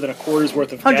more than a quarter's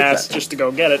worth of 100%. gas just to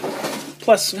go get it.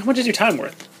 Plus, how much is your time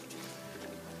worth?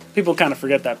 People kind of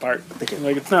forget that part.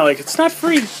 Like, it's not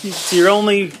free. It's your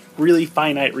only really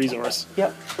finite resource.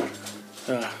 Yep.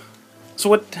 So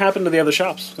what happened to the other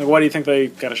shops? Like, why do you think they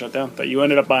got to shut down? That you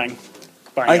ended up buying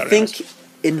I out think anyways?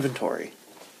 inventory.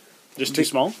 Just too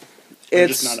small? Or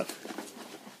It's... just not enough?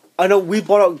 I know we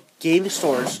bought out game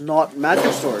stores, not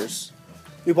Magic stores.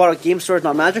 We bought out game stores,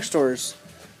 not Magic stores.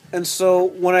 And so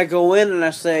when I go in and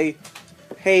I say,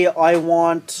 hey, I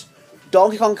want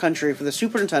Donkey Kong Country for the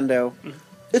Super Nintendo,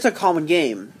 it's a common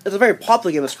game. It's a very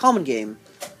popular game, it's a common game.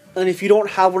 And if you don't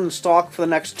have one in stock for the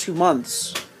next 2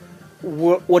 months,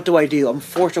 what do? I'm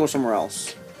forced to go somewhere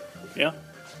else. Yeah.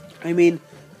 I mean,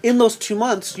 in those 2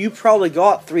 months, you probably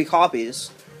got 3 copies,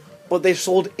 but they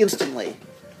sold instantly.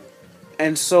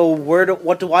 And so,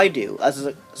 what do I do?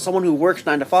 As someone who works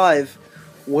 9 to 5,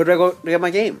 where do I go to get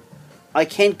my game? I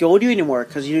can't go to you anymore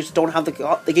because you just don't have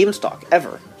the game in stock,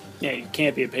 ever. Yeah, you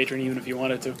can't be a patron even if you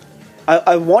wanted to.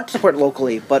 I want to support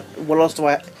locally, but what else do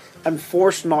I... I'm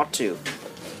forced not to.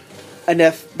 And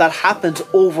if that happens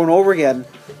over and over again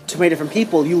to many different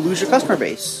people, you lose your customer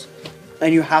base.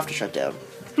 And you have to shut down.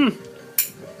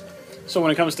 So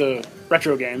when it comes to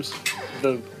retro games,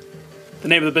 the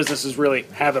name of the business is really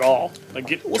have it all. Like,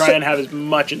 try and have as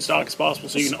much in stock as possible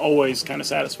so you can always kind of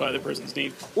satisfy the person's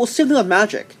need. Well, same thing with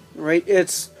Magic, right?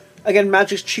 Again,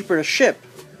 Magic's cheaper to ship,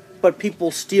 but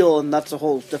people steal, and that's a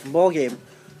whole different ballgame.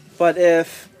 But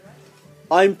if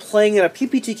I'm playing at a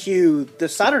PPTQ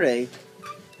this Saturday,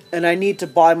 and I need to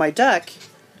buy my deck,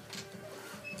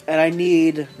 and I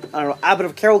need, Abbot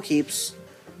of Carol Keeps,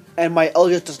 and my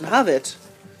LGS doesn't have it,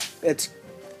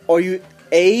 are you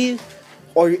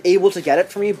able to get it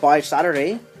for me by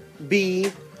Saturday?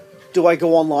 B, do I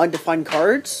go online to find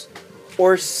cards?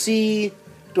 Or C,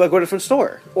 do I go to a different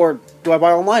store? Or do I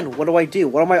buy online? What do I do?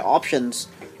 What are my options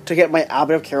to get my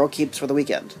Abbot of Carol Keeps for the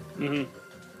weekend? Mm-hmm.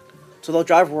 So they'll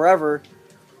drive wherever,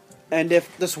 and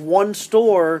if this one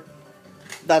store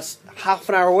that's half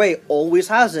an hour away always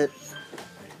has it,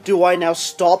 do I now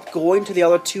stop going to the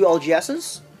other 2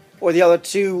 LGSs? Or the other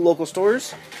 2 local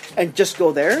stores? And just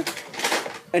go there?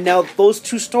 And now those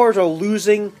 2 stores are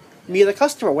losing me, the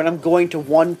customer, when I'm going to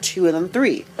 1, 2, and then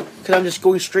 3. Because I'm just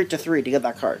going straight to 3 to get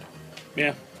that card.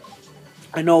 Yeah.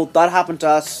 I know that happened to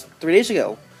us 3 days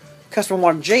ago. Customer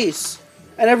wanted Jace,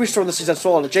 and every store in the city had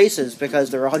sold out of Jace's because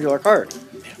they're a $100 card.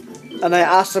 And I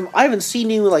asked them, I haven't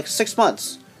seen you in like 6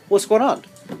 months. What's going on?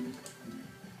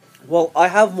 Well, I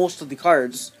have most of the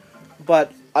cards,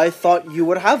 but I thought you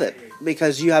would have it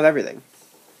because you have everything.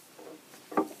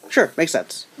 Sure, makes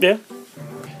sense. Yeah.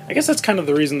 I guess that's kind of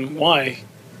the reason why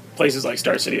places like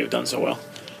Star City have done so well.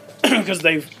 Because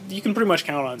you can pretty much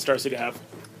count on Star City to have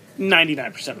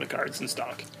 99% of the cards in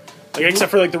stock. Like,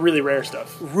 except for like the really rare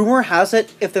stuff. Rumor has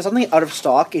it, if there's something out of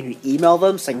stock and you email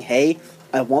them saying, hey,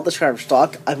 I want this card out of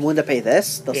stock, I'm willing to pay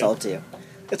this, they'll sell it to you.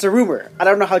 It's a rumor. I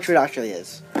don't know how true it actually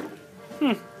is.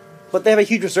 But they have a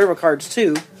huge reserve of cards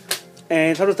too,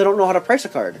 and sometimes they don't know how to price a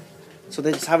card. So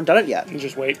they just haven't done it yet. You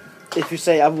just wait. If you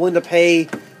say, I'm willing to pay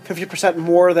 50%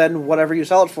 more than whatever you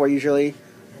sell it for usually,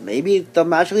 maybe they'll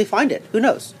magically find it. Who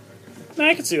knows? No,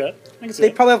 I can see that.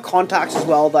 They probably have contacts as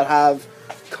well that have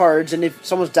cards, and if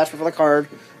someone's desperate for the card,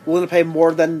 willing to pay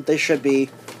more than they should be,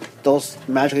 they'll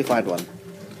magically find one.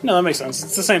 No, that makes sense.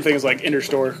 It's the same thing as like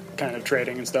inter-store kind of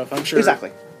trading and stuff. I'm sure.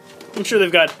 Exactly. I'm sure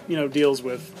they've got deals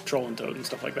with Troll and Toad and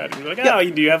stuff like that. And you're like, oh,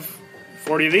 do you have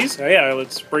 40 of these? Oh yeah,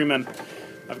 let's bring them in.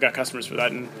 I've got customers for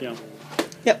that, and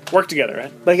work together,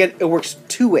 right? But again, it works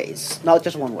two ways, not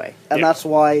just one way, and that's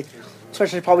why,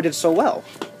 especially probably did so well.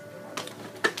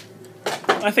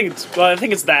 I think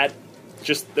it's that.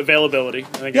 Just availability.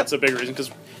 I think that's a big reason,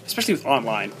 because especially with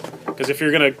online. Because if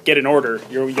you're gonna get an order,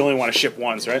 you only want to ship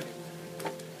once, right?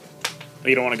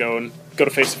 You don't want to go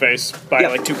to face to face, buy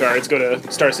like 2 cards, go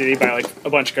to Star City, buy like a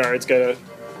bunch of cards, go to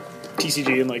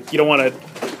TCG, and like you don't want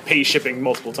to pay shipping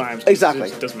multiple times. Exactly,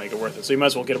 it doesn't make it worth it. So you might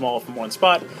as well get them all from one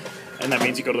spot, and that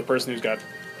means you go to the person who's got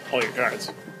all your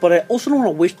cards. But I also don't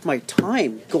want to waste my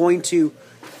time going to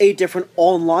 8 different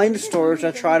online stores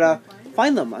to try to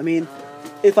find them. I mean,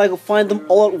 if I go find them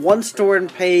all at one store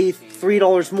and pay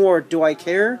 $3 more, do I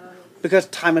care? Because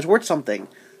time is worth something.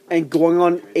 And going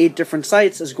on 8 different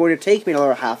sites is going to take me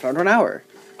another half hour to an hour.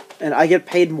 And I get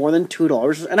paid more than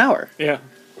 $2 an hour. Yeah.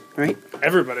 Right?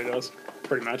 Everybody does,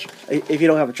 pretty much. If you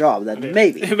don't have a job, then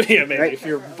maybe. Yeah, maybe. Right? If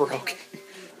you're broken.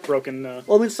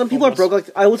 Well, I mean, some people are broke. Like,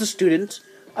 I was a student.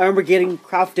 I remember getting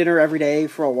craft dinner every day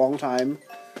for a long time.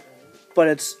 But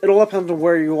it all depends on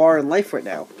where you are in life right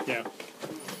now. Yeah.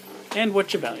 And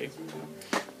what you value.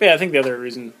 But yeah, I think the other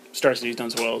reason Star City's done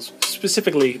so well is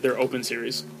specifically their open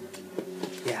series.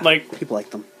 Yeah, like, people like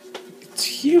them. It's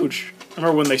huge. I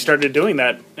remember when they started doing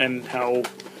that and how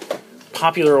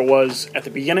popular it was at the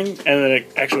beginning, and then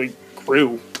it actually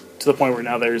grew to the point where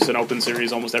now there's an open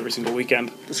series almost every single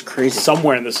weekend. It's crazy.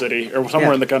 Somewhere in the city or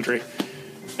somewhere in the country.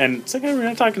 And it's like, we're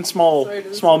not talking small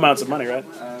amounts of money, right?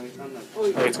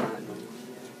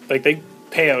 Like they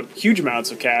pay out huge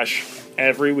amounts of cash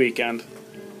every weekend.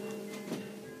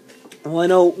 Well, I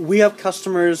know we have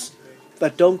customers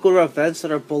that don't go to events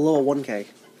that are below a 1K.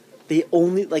 They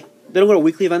don't go to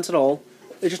weekly events at all.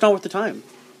 It's just not worth the time.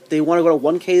 They want to go to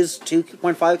 1Ks,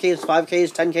 2.5Ks,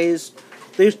 5Ks, 10Ks.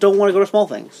 They just don't want to go to small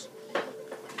things.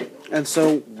 And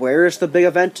so, where is the big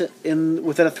event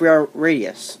within a 3-hour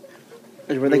radius?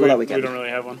 Is where they go that weekend. We don't really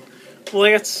have one. Well,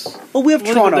 we have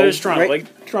Toronto. There's Toronto, right?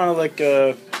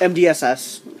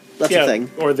 MDSS. That's a thing.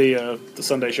 Or the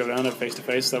Sunday Showdown at Face to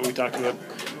Face that we talked about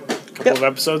a couple of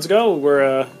episodes ago,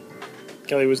 where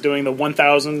Kelly was doing the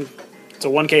 1,000. It's a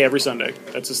 1K every Sunday.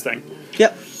 That's his thing.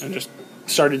 Yep. And just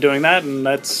started doing that, and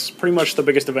that's pretty much the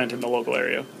biggest event in the local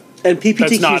area. And PPTQs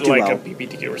that's not do like well. a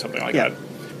PPTQ or something like that.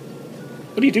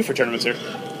 What do you do for tournaments here?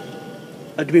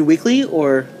 Do you mean weekly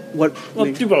or what?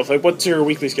 Well, do both. Like, what's your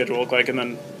weekly schedule look like, and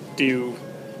then do you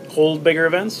hold bigger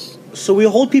events? So we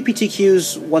hold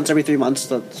PPTQs once every 3 months.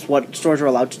 That's what stores are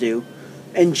allowed to do,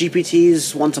 and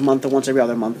GPTs once a month or once every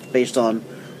other month, based on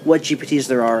what GPTs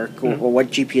there are or what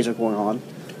GPs are going on.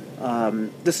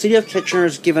 The city of Kitchener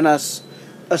has given us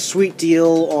a sweet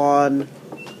deal on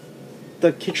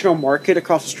the Kitchener Market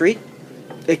across the street.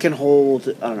 It can hold,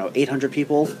 800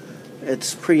 people.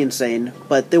 It's pretty insane,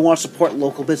 but they want to support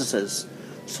local businesses.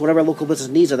 So whatever local business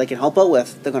needs that they can help out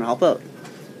with, they're going to help out.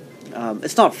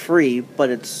 It's not free, but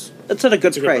it's at a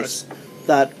good price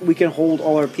that we can hold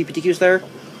all our PPTQs there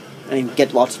and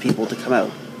get lots of people to come out.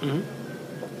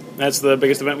 Mm-hmm. That's the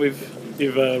biggest event we've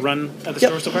run at the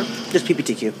store so far? Just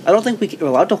PPTQ. I don't think we're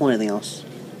allowed to hold anything else.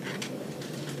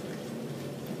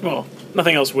 Well,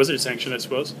 nothing else Wizard sanctioned, I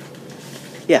suppose.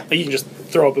 Yeah. Like you can just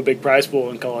throw up a big prize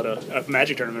pool and call it a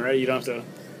Magic tournament, right? You don't have to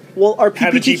our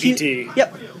have a PPTQ,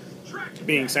 GPT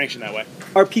being sanctioned that way.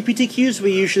 Our PPTQs,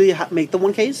 we usually make the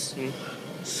 1Ks.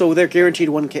 So they're guaranteed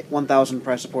 1,000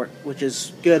 prize support, which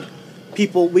is good.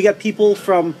 We got people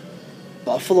from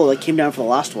Buffalo that came down for the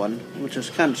last one, which was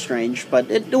kind of strange,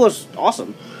 but it was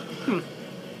awesome.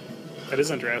 That is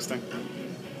interesting.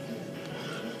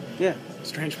 Yeah.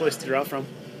 Strange place to draw from.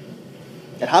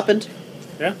 It happened.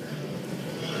 Yeah.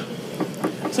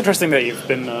 It's interesting that you've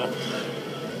been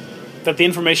that the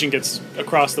information gets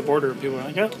across the border and people are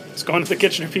like, yeah, it's going to the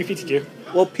Kitchener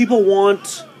PPTQ. Well, people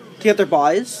want to get their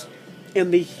buys,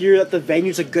 and they hear that the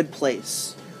venue's a good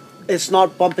place. It's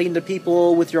not bumping into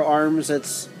people with your arms.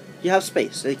 You have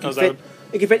space. It can fit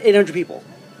 800 people.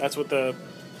 That's what the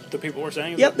people were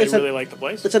saying? Yep, They they said- really like the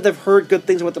place? They said they've heard good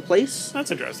things about the place.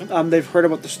 That's interesting. They've heard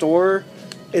about the store.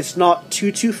 It's not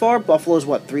too far. Buffalo's,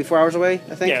 3-4 hours away,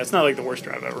 I think? Yeah, it's not like the worst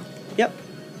drive ever. Yep.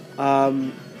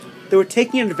 They were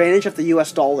taking advantage of the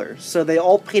U.S. dollar, so they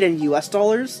all paid in U.S.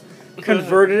 dollars,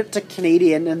 converted it to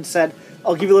Canadian, and said,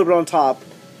 I'll give you a little bit on top,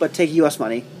 but take U.S.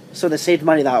 money. So they saved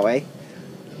money that way.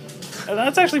 And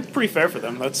that's actually pretty fair for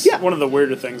them. That's one of the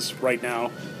weirder things right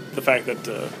now. The fact that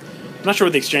I'm not sure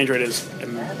what the exchange rate is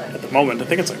at the moment. I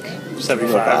think it's like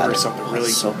 75 or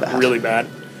something really bad.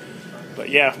 But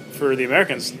yeah, for the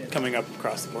Americans coming up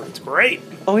across the board, it's great.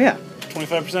 Oh, yeah.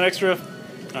 25% extra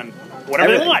on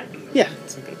whatever they want. Yeah.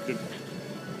 It's like a good,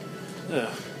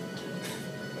 But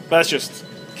that's just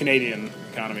Canadian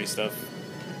economy stuff.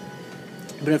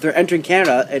 But if they're entering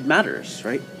Canada, it matters,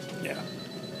 right? Yeah.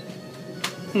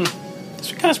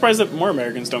 So kind of surprised that more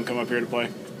Americans don't come up here to play.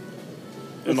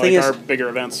 In like our bigger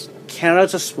events.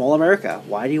 Canada's a small America.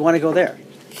 Why do you want to go there?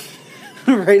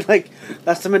 Right? Like,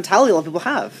 that's the mentality a lot of people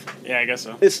have. Yeah, I guess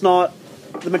so. It's not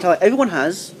the mentality everyone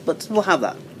has, but some people have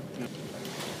that.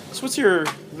 So what's your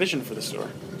vision for the store?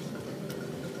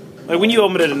 Like, when you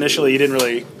opened it initially, you didn't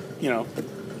really,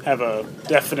 have a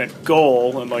definite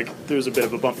goal, and, there was a bit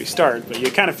of a bumpy start, but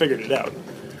you kind of figured it out.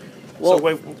 Well, so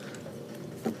where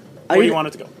do you want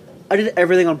it to go? I did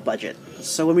everything on budget.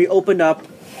 So when we opened up,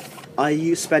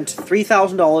 I spent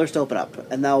 $3,000 to open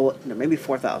up, and now maybe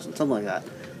 $4,000, something like that.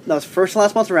 That was first and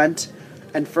last month's rent,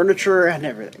 and furniture, and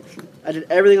everything. I did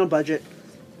everything on budget.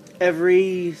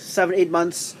 Every 7-8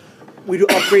 months, we do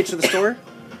upgrades to the store.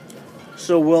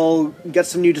 So we'll get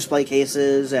some new display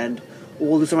cases, and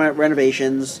we'll do some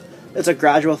renovations. It's a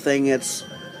gradual thing. It's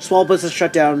small business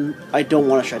shutdown. I don't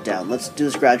want to shut down. Let's do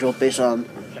this gradual based on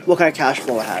what kind of cash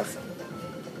flow I have.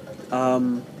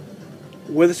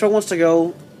 Where the store wants to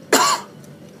go,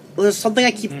 there's something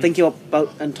I keep thinking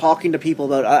about and talking to people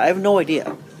about. I have no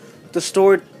idea. The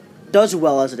store does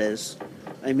well as it is.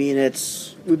 I mean,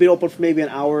 we've been open for maybe an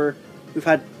hour. We've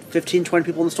had 15, 20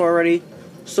 people in the store already.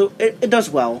 So it does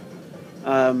well.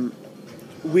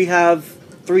 We have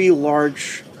 3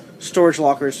 large storage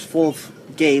lockers full of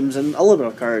games and a little bit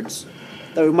of cards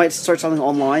that we might start selling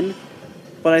online.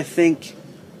 But I think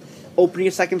opening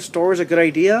a second store is a good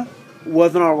idea.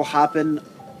 Whether or not it will happen,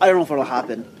 I don't know if it will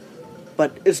happen.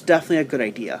 But it's definitely a good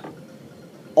idea.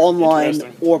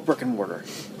 Online or brick and mortar.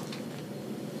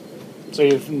 So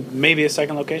you've maybe a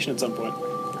second location at some point.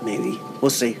 Maybe.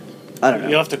 We'll see. I don't know.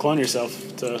 You'll have to clone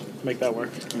yourself to make that work.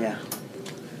 Yeah.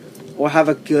 Or have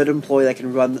a good employee that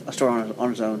can run a store on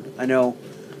his own. I know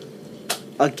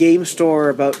a game store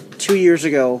about 2 years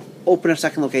ago opened a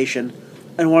second location,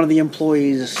 and one of the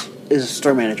employees is a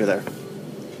store manager there.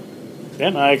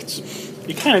 Yeah,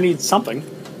 you kind of need something.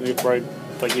 Right?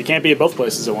 Like, you can't be at both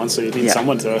places at once, so you need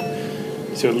someone to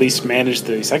at least manage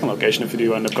the second location if you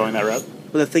do end up going that route.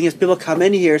 But the thing is, people come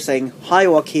in here saying, "Hi,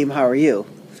 Joaquim, how are you?"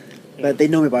 Yeah. But they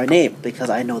know me by name because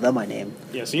I know them by name.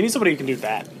 Yeah, so you need somebody who can do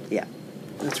that. Yeah.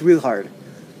 It's real hard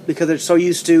because they're so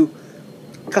used to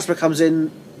a customer comes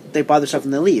in, they buy their stuff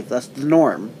and they leave. That's the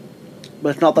norm. But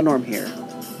it's not the norm here.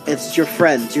 It's your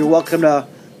friends. You're welcome to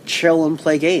chill and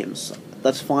play games.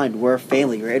 That's fine. We're a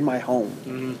family. You're in my home.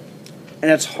 Mm-hmm.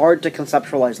 And it's hard to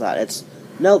conceptualize that.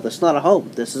 No, this is not a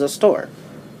home. This is a store.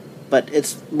 But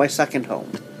it's my second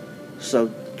home.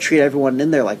 So treat everyone in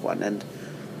there like one. And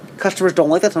customers don't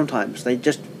like that sometimes. They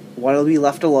just want to be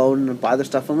left alone and buy their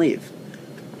stuff and leave.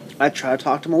 I try to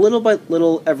talk to them a little by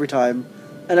little every time,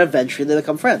 and eventually they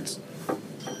become friends.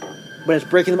 But it's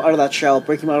breaking them out of that shell,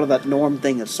 breaking them out of that norm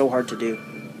thing that's so hard to do.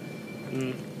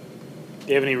 Do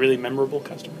you have any really memorable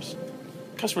customers?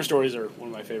 Customer stories are one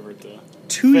of my favorite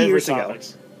 2 years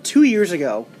topics. 2 years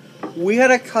ago, we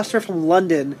had a customer from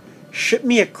London ship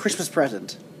me a Christmas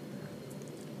present.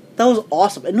 That was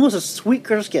awesome. And it was a sweet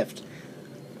Christmas gift.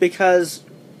 Because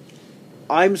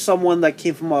I'm someone that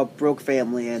came from a broke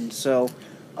family, and so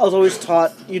I was always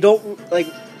taught, I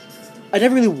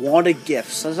never really wanted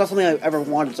gifts. That's not something I ever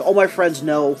wanted. So all my friends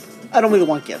know I don't really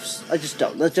want gifts. I just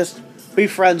don't. Let's just be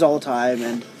friends all the time,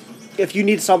 and if you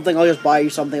need something, I'll just buy you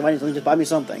something. If I need something, just buy me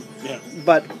something. Yeah.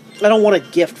 But I don't want a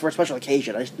gift for a special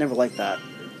occasion. I just never liked that.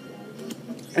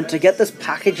 And to get this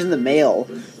package in the mail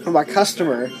from our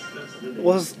customer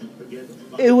was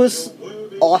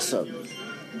awesome.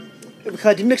 Because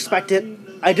I didn't expect it.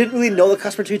 I didn't really know the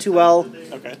customer too well.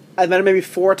 Okay. I met him maybe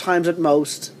 4 times at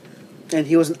most, and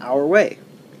he was an hour away.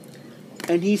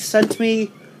 And he sent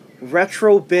me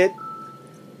retro bit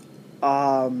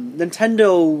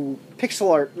Nintendo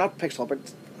pixel art, not pixel art, but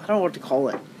I don't know what to call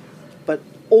it. But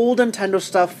old Nintendo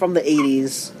stuff from the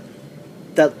 80s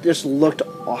that just looked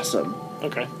awesome.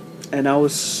 Okay. and I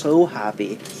was so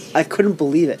happy. I couldn't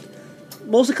believe it.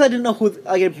 Mostly because I didn't know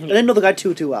I didn't know the guy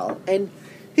too well, and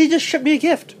he just shipped me a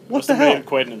gift. What Must the have hell? made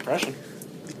quite an impression.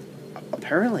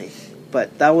 Apparently,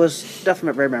 but that was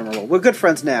definitely very memorable. We're good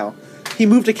friends now. He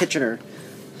moved to Kitchener,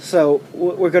 so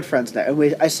we're good friends now,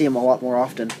 and I see him a lot more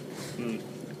often.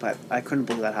 But I couldn't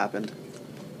believe that happened.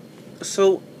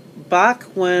 So, back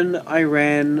when I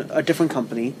ran a different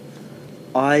company,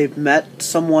 I met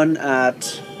someone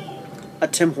at a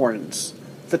Tim Hortons.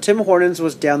 The Tim Hortons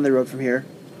was down the road from here,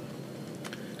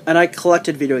 and I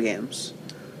collected video games.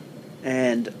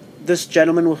 And this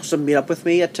gentleman was to meet up with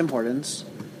me at Tim Hortons,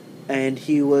 and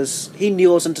he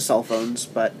knew I was into cell phones,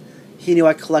 but he knew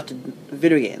I collected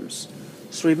video games.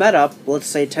 So we met up, let's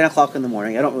say 10 o'clock in the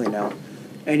morning, I don't really know,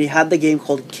 and he had the game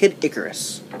called Kid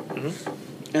Icarus.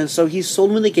 Mm-hmm. And so he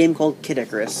sold me the game called Kid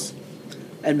Icarus,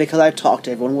 and because I talked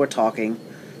to everyone, we were talking,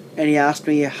 and he asked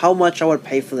me how much I would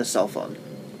pay for the cell phone.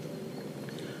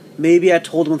 Maybe I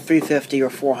told him $350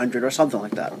 or $400 or something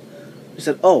like that. He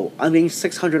said, "Oh, I'm getting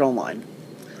 $600 online."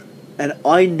 And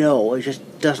I know it just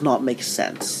does not make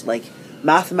sense. Like,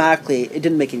 mathematically, it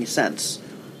didn't make any sense.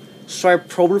 So I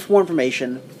probed him for more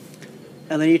information,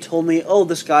 and then he told me, "Oh,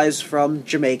 this guy's from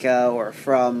Jamaica or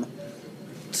from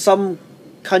some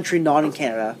country not in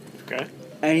Canada." Okay.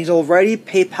 And he's already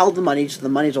PayPal'd the money, so the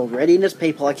money's already in his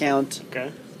PayPal account.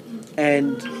 Okay.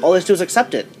 And all he has to do is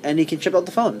accept it, and he can ship out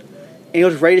the phone. And he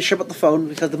was ready to ship out the phone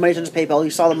because the money's in his PayPal. He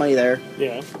saw the money there,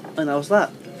 Yeah. and that was that.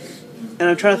 And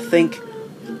I'm trying to think,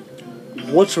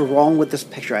 what's wrong with this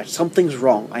picture? Something's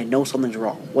wrong. I know something's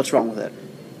wrong. What's wrong with it?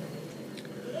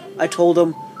 I told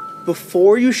him,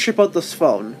 before you ship out this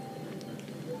phone,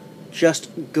 just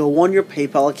go on your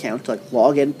PayPal account, like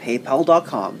log in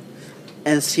paypal.com,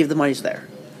 and see if the money's there.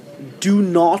 Do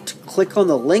not click on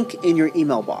the link in your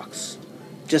email box.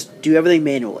 Just do everything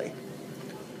manually.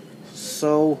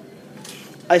 So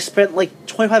I spent like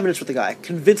 25 minutes with the guy,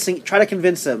 trying to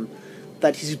convince him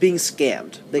that he's being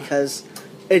scammed, because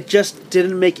it just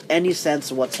didn't make any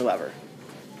sense whatsoever.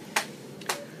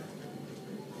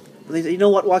 And he said, "You know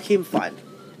what, Joaquin, fine."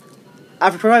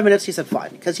 After 25 minutes, he said fine,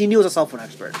 because he knew he was a cell phone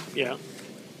expert. Yeah.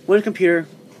 Went to the computer,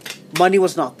 money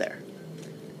was not there.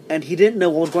 And he didn't know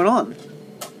what was going on.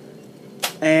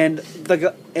 And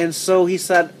so he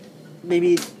said,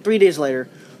 maybe 3 days later,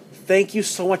 "Thank you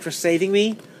so much for saving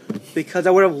me, because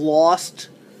I would have lost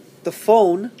the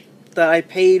phone that I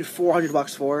paid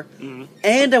 $400 for,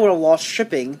 and I would have lost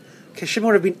shipping, because shipping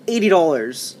would have been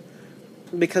 $80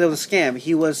 because it was a scam."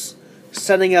 He was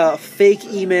sending a fake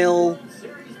email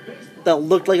that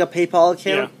looked like a PayPal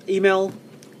account email,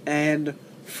 and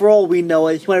for all we know,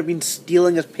 he might have been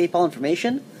stealing his PayPal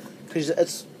information,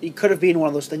 because it could have been one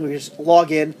of those things where you just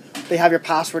log in, they have your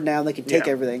password now, and they can take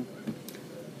everything.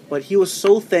 But he was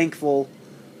so thankful,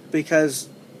 because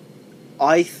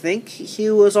I think he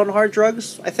was on hard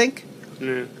drugs, I think.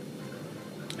 Mm.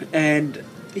 And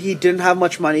he didn't have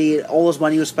much money, all his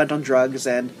money was spent on drugs,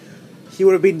 and he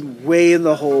would have been way in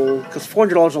the hole, because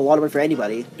 $400 is a lot of money for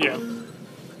anybody. Yeah.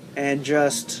 And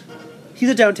he's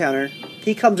a downtowner,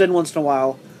 he comes in once in a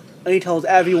while, and he tells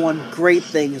everyone great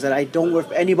things, that I don't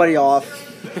rip anybody off,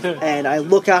 and I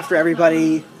look after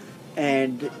everybody,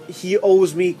 and he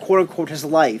owes me, quote-unquote, his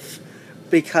life,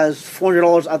 because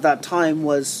 $400 at that time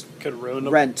was Could have ruined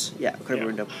him. rent. Yeah, could have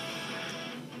ruined him.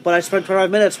 But I spent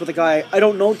 25 minutes with a guy I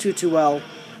don't know too well,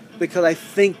 because I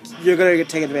think you're going to get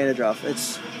taken advantage of.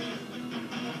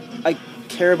 I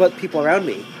care about people around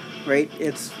me, right?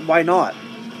 Why not?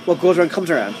 What goes around comes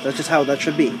around. That's just how that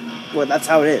should be. Well, that's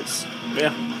how it is.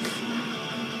 Yeah.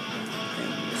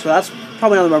 So that's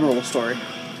probably another memorable story.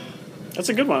 That's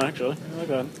a good one, actually. I like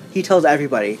that. He tells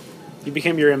everybody. He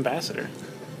became your ambassador.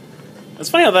 It's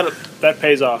funny how that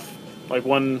pays off. Like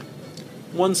one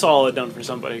solid done for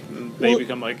somebody, and they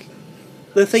become like,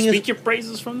 The thing speak your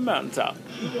praises from the mountaintop.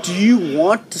 Do you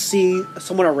want to see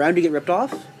someone around you get ripped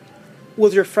off?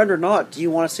 With your friend or not? Do you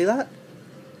want to see that?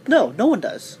 No, no one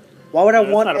does. Why would I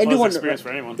want not a anyone pleasant experience for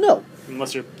anyone. No.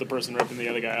 Unless you're the person ripping the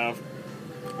other guy off.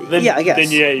 Then, yeah, I guess.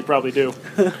 Then you probably do.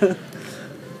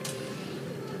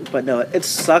 But no, it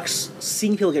sucks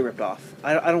seeing people get ripped off.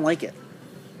 I don't like it.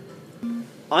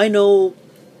 I know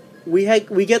we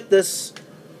get this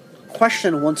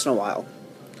question once in a while.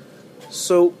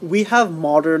 So we have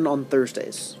Modern on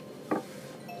Thursdays.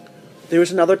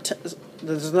 There's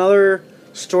another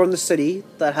store in the city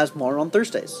that has Modern on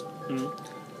Thursdays. Mm-hmm.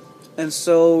 And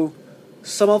so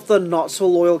some of the not so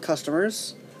loyal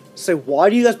customers say, "Why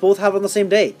do you guys both have it on the same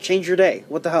day? Change your day.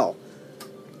 What the hell?"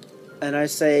 And I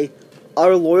say,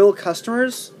 our loyal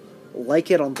customers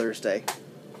like it on Thursday.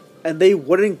 And they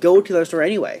wouldn't go to their store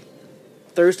anyway.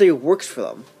 Thursday works for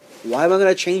them. Why am I going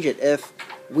to change it if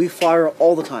we fire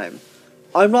all the time?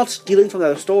 I'm not stealing from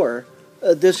the store.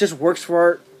 This just works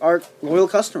for our loyal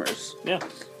customers. Yeah.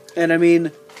 And I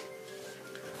mean,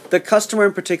 the customer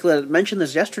in particular that mentioned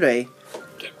this yesterday,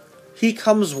 he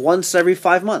comes once every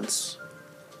 5 months.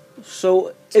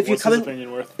 So if you're what's coming, his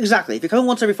opinion worth? exactly, if you're coming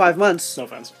once every 5 months, No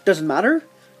offense. doesn't matter.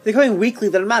 If you're coming weekly,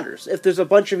 then it matters. If there's a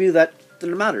bunch of you, then it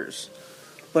matters.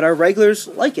 But our regulars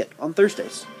like it on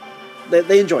Thursdays.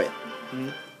 They enjoy it.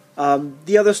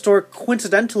 The other store,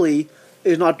 coincidentally,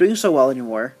 is not doing so well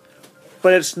anymore.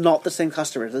 But it's not the same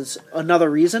customers. It's another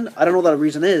reason. I don't know what that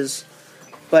reason is.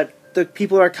 But the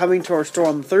people that are coming to our store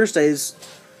on Thursdays,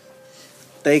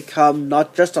 they come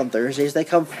not just on Thursdays, they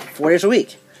come 4 days a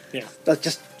week. Yeah. That's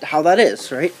just how that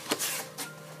is, right?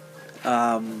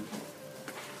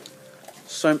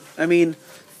 So, I mean,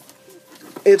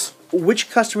 it's which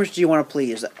customers do you want to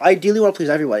please? Ideally, you want to please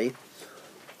everybody.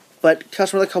 But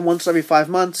customers that come once every 5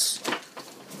 months,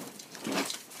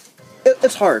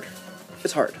 it's hard.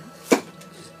 It's hard.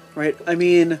 Right? I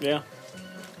mean, Yeah.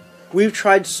 we've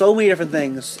tried so many different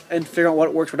things and figure out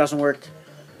what works, what doesn't work.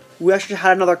 We actually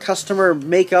had another customer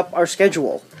make up our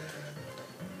schedule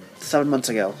 6 months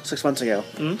ago.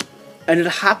 And it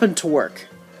happened to work.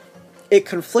 It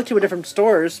conflicted with different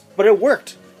stores, but it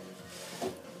worked.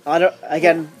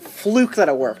 Again, fluke that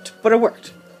it worked, but it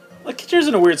worked. Like, Kitchener's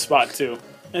in a weird spot, too.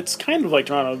 It's kind of like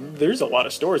Toronto. There's a lot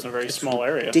of stores in a very small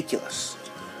area. Ridiculous.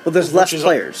 But there's less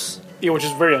players. Yeah, which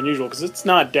is very unusual, because it's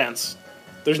not dense.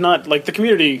 There's not, like, the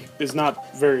community is not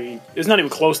even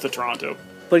close to Toronto.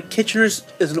 But Kitchener's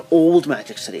is an old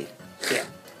Magic City. Yeah.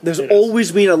 There's It is.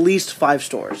 always been at least 5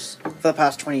 stores for the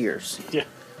past 20 years. Yeah.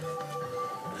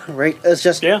 Right? It's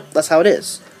just, Yeah. that's how it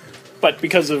is. But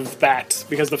because of that,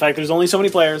 because of the fact there's only so many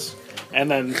players, and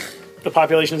then the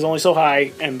population is only so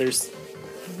high, and there's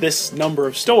this number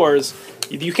of stores,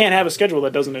 you can't have a schedule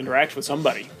that doesn't interact with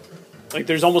somebody. Like,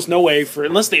 there's almost no way for,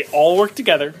 unless they all work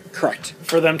together, Correct.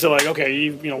 for them to, like, okay,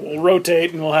 you know, we'll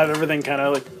rotate and we'll have everything kind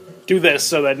of, like, do this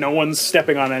so that no one's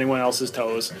stepping on anyone else's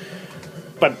toes.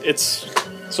 But it's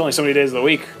only so many days of the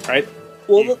week, right?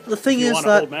 Well, the thing you is want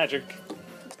that hold Magic.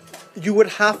 you would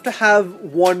have to have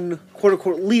one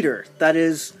quote-unquote leader that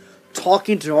is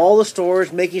talking to all the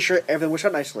stores, making sure everything works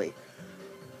out nicely.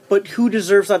 But who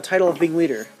deserves that title of being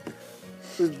leader?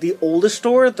 The oldest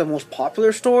store? The most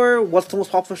popular store? What's the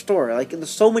most popular store? Like, there's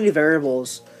so many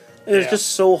variables, and it's Yeah. just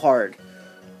so hard.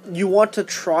 You want to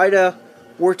try to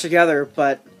work together,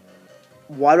 but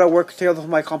why do I work together with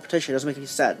my competition? It doesn't make any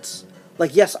sense.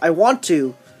 Like, yes, I want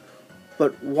to,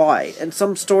 but why? And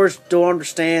some stores don't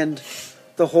understand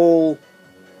the whole,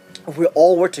 if we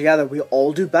all work together, we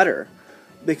all do better.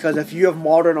 Because if you have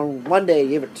Modern on Monday,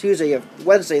 you have it Tuesday, you have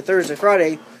Wednesday, Thursday,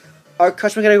 Friday, our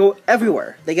customers gotta go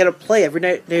everywhere. They gotta play every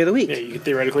day of the week. Yeah, you could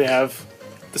theoretically have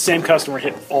the same customer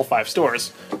hit all 5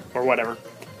 stores, or whatever.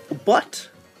 But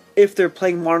if they're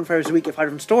playing Modern 5 days a week at 5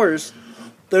 different stores,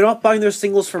 they're not buying their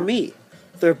singles from me.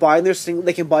 They're buying their single.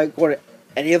 They can go to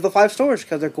any of the 5 stores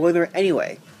because they're going there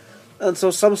anyway. And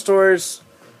so some stores,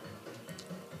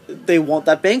 they want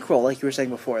that bankroll, like you were saying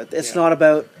before. It's not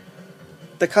about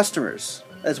the customers.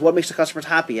 It's what makes the customers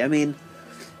happy. I mean,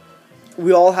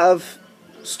 we all have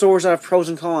stores that have pros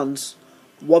and cons.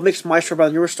 What makes my store better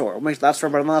than your store? What makes that store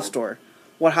better than that store?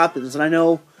 What happens? And I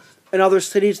know in other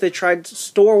cities they tried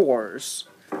store wars.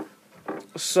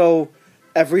 So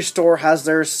every store has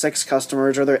their 6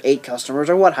 customers or their 8 customers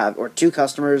or what have, or 2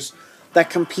 customers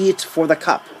that compete for the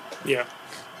cup. Yeah.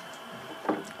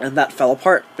 And that fell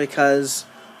apart because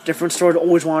different stores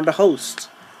always wanted to host.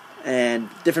 And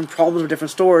different problems with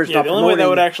different stores. Yeah, not the only way that promoting.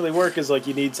 would actually work is, like,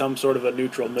 you need some sort of a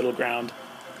neutral middle ground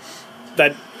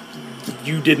that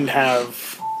you didn't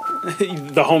have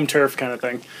the home turf kind of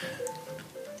thing.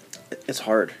 It's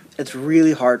hard. It's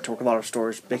really hard to work with a lot of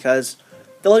stores because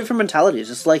they'll have different mentalities.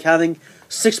 It's like having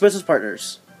 6 business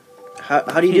partners. How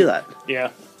do you do that? Yeah.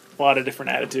 A lot of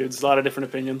different attitudes, a lot of different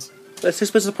opinions. That's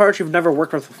 6 business partners you've never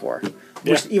worked with before. Which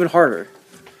Yeah. is even harder.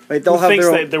 Right? They'll Who have thinks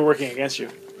their own... that they're working against you?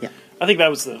 Yeah. I think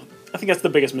that's the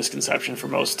biggest misconception for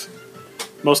most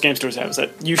game stores have, is that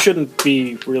you shouldn't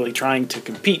be really trying to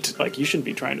compete. Like, you shouldn't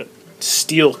be trying to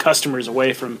steal customers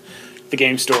away from the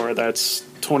game store that's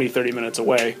 20, 30 minutes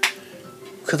away.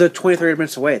 Because they're 20, 30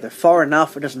 minutes away. They're far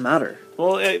enough, it doesn't matter.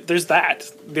 Well, there's that.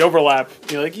 The overlap.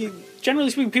 You know, generally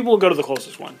speaking, people will go to the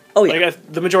closest one. Oh, yeah.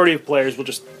 Like, the majority of players will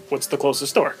just, what's the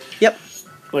closest store? Yep.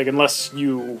 Like, unless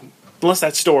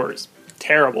that store is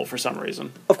terrible for some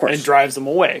reason. Of course. And drives them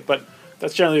away. But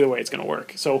that's generally the way it's going to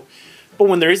work. So, but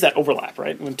when there is that overlap,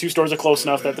 right? When 2 stores are close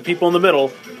enough that the people in the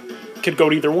middle could go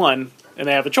to either one, and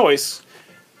they have a choice.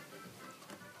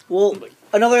 Well,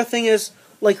 another thing is,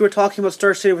 like we were talking about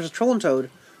Star City versus Troll and Toad.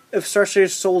 If Star City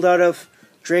is sold out of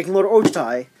Dragonlord or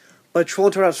Ojutai, but Troll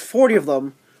and Toad has 40 of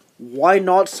them, why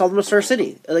not sell them to Star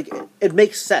City? Like, it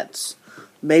makes sense.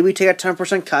 Maybe take a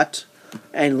 10% cut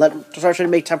and let Star City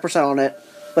make 10% on it,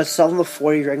 but sell them the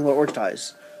 40 Dragonlord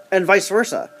Ojutais. And vice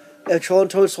versa. If Troll and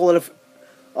Toad sold out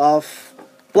of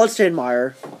Bloodstained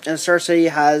Mire, and Star City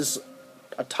has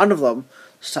a ton of them,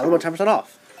 sell them at 10%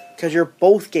 off. Because you're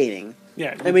both gaining.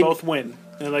 Yeah, you both win.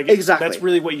 And exactly. That's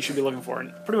really what you should be looking for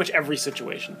in pretty much every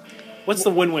situation. What's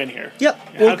the win-win here? Yep.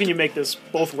 How can you make this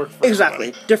both work for exactly.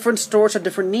 everybody? Different stores have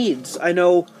different needs. I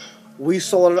know we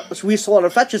sold out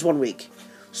of fetches one week,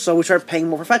 so we started paying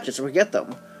more for fetches so we get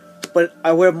them. But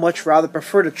I would have much rather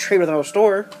preferred to trade with another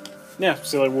store. Yeah,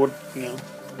 so what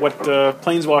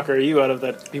Planeswalker are you out of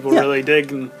that people really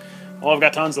dig? And I've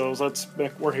got tons of those. Let's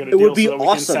work out a deal would be so that we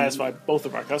awesome. can satisfy both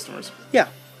of our customers. Yeah,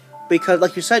 because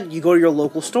like you said, you go to your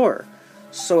local store.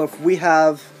 So if we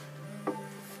have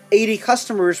 80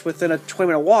 customers within a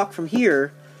 20-minute walk from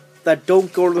here that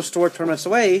don't go to the store 20 minutes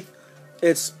away,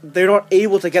 they're not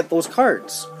able to get those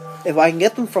cards. If I can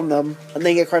get them from them and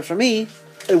they get cards from me,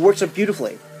 it works out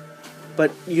beautifully.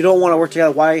 But you don't want to work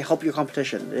together. Why help your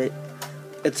competition?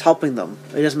 It's helping them.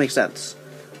 It doesn't make sense.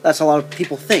 That's how a lot of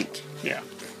people think. Yeah.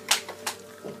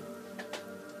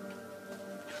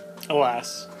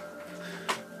 Alas.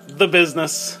 The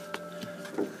business.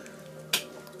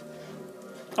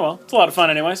 Oh well, it's a lot of fun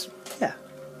anyways. Yeah.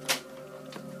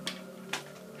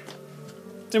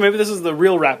 So maybe this is the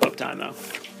real wrap-up time, though.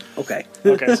 Okay.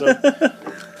 Okay, so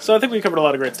I think we covered a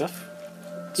lot of great stuff.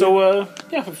 So,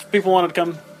 if people wanted to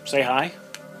come say hi,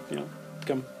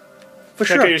 come For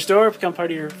check sure. out your store, become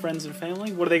part of your friends and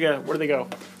family, where do they go? Where do they go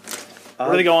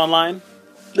online?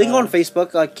 They can go on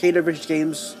Facebook, Cater Vintage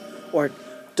Games, or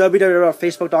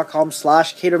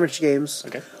www.facebook.com/CaterVintageGames.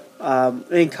 Okay.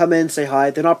 They can come in, say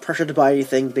hi. They're not pressured to buy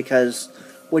anything because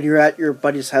when you're at your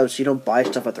buddy's house, you don't buy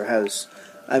stuff at their house.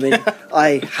 I mean,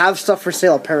 I have stuff for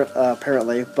sale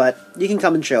apparently, but you can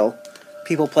come and chill.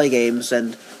 People play games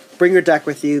and bring your deck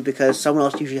with you because someone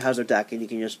else usually has their deck and you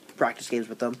can just practice games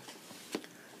with them.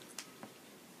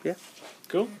 Yeah.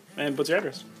 Cool. And what's your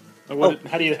address? How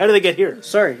do they get here?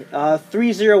 Sorry.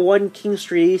 301 King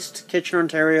Street East, Kitchener,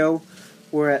 Ontario.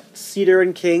 We're at Cedar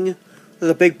and King.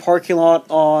 There's a big parking lot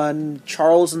on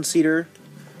Charles and Cedar.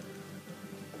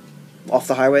 Off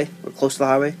the highway. We're close to the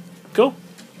highway. Cool.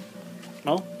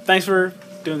 Well, thanks for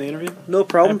doing the interview. No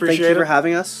problem. Thank you for it.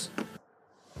 having us.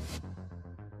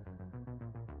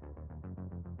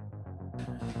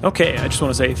 Okay, I just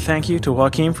want to say thank you to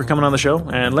Joaquin for coming on the show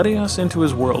and letting us into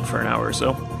his world for an hour or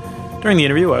so. During the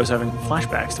interview, I was having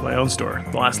flashbacks to my own store,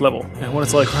 The Last Level, and what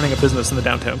it's like running a business in the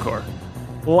downtown core.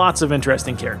 Lots of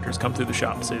interesting characters come through the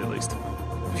shop, to say the least.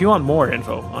 If you want more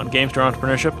info on game store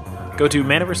entrepreneurship, go to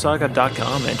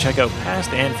Manaversaga.com and check out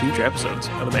past and future episodes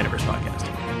of the Manaverse Podcast.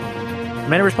 The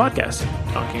Manaverse Podcast,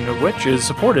 talking of which, is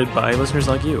supported by listeners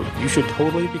like you. You should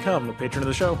totally become a patron of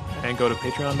the show and go to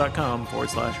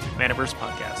patreon.com/Manaverse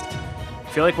Podcast.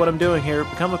 If you like what I'm doing here,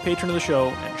 become a patron of the show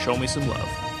and show me some love.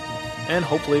 And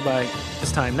hopefully by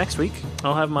this time next week,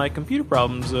 I'll have my computer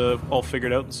problems all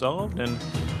figured out and solved and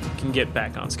can get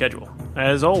back on schedule.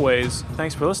 As always,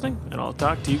 thanks for listening, and I'll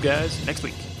talk to you guys next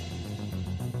week.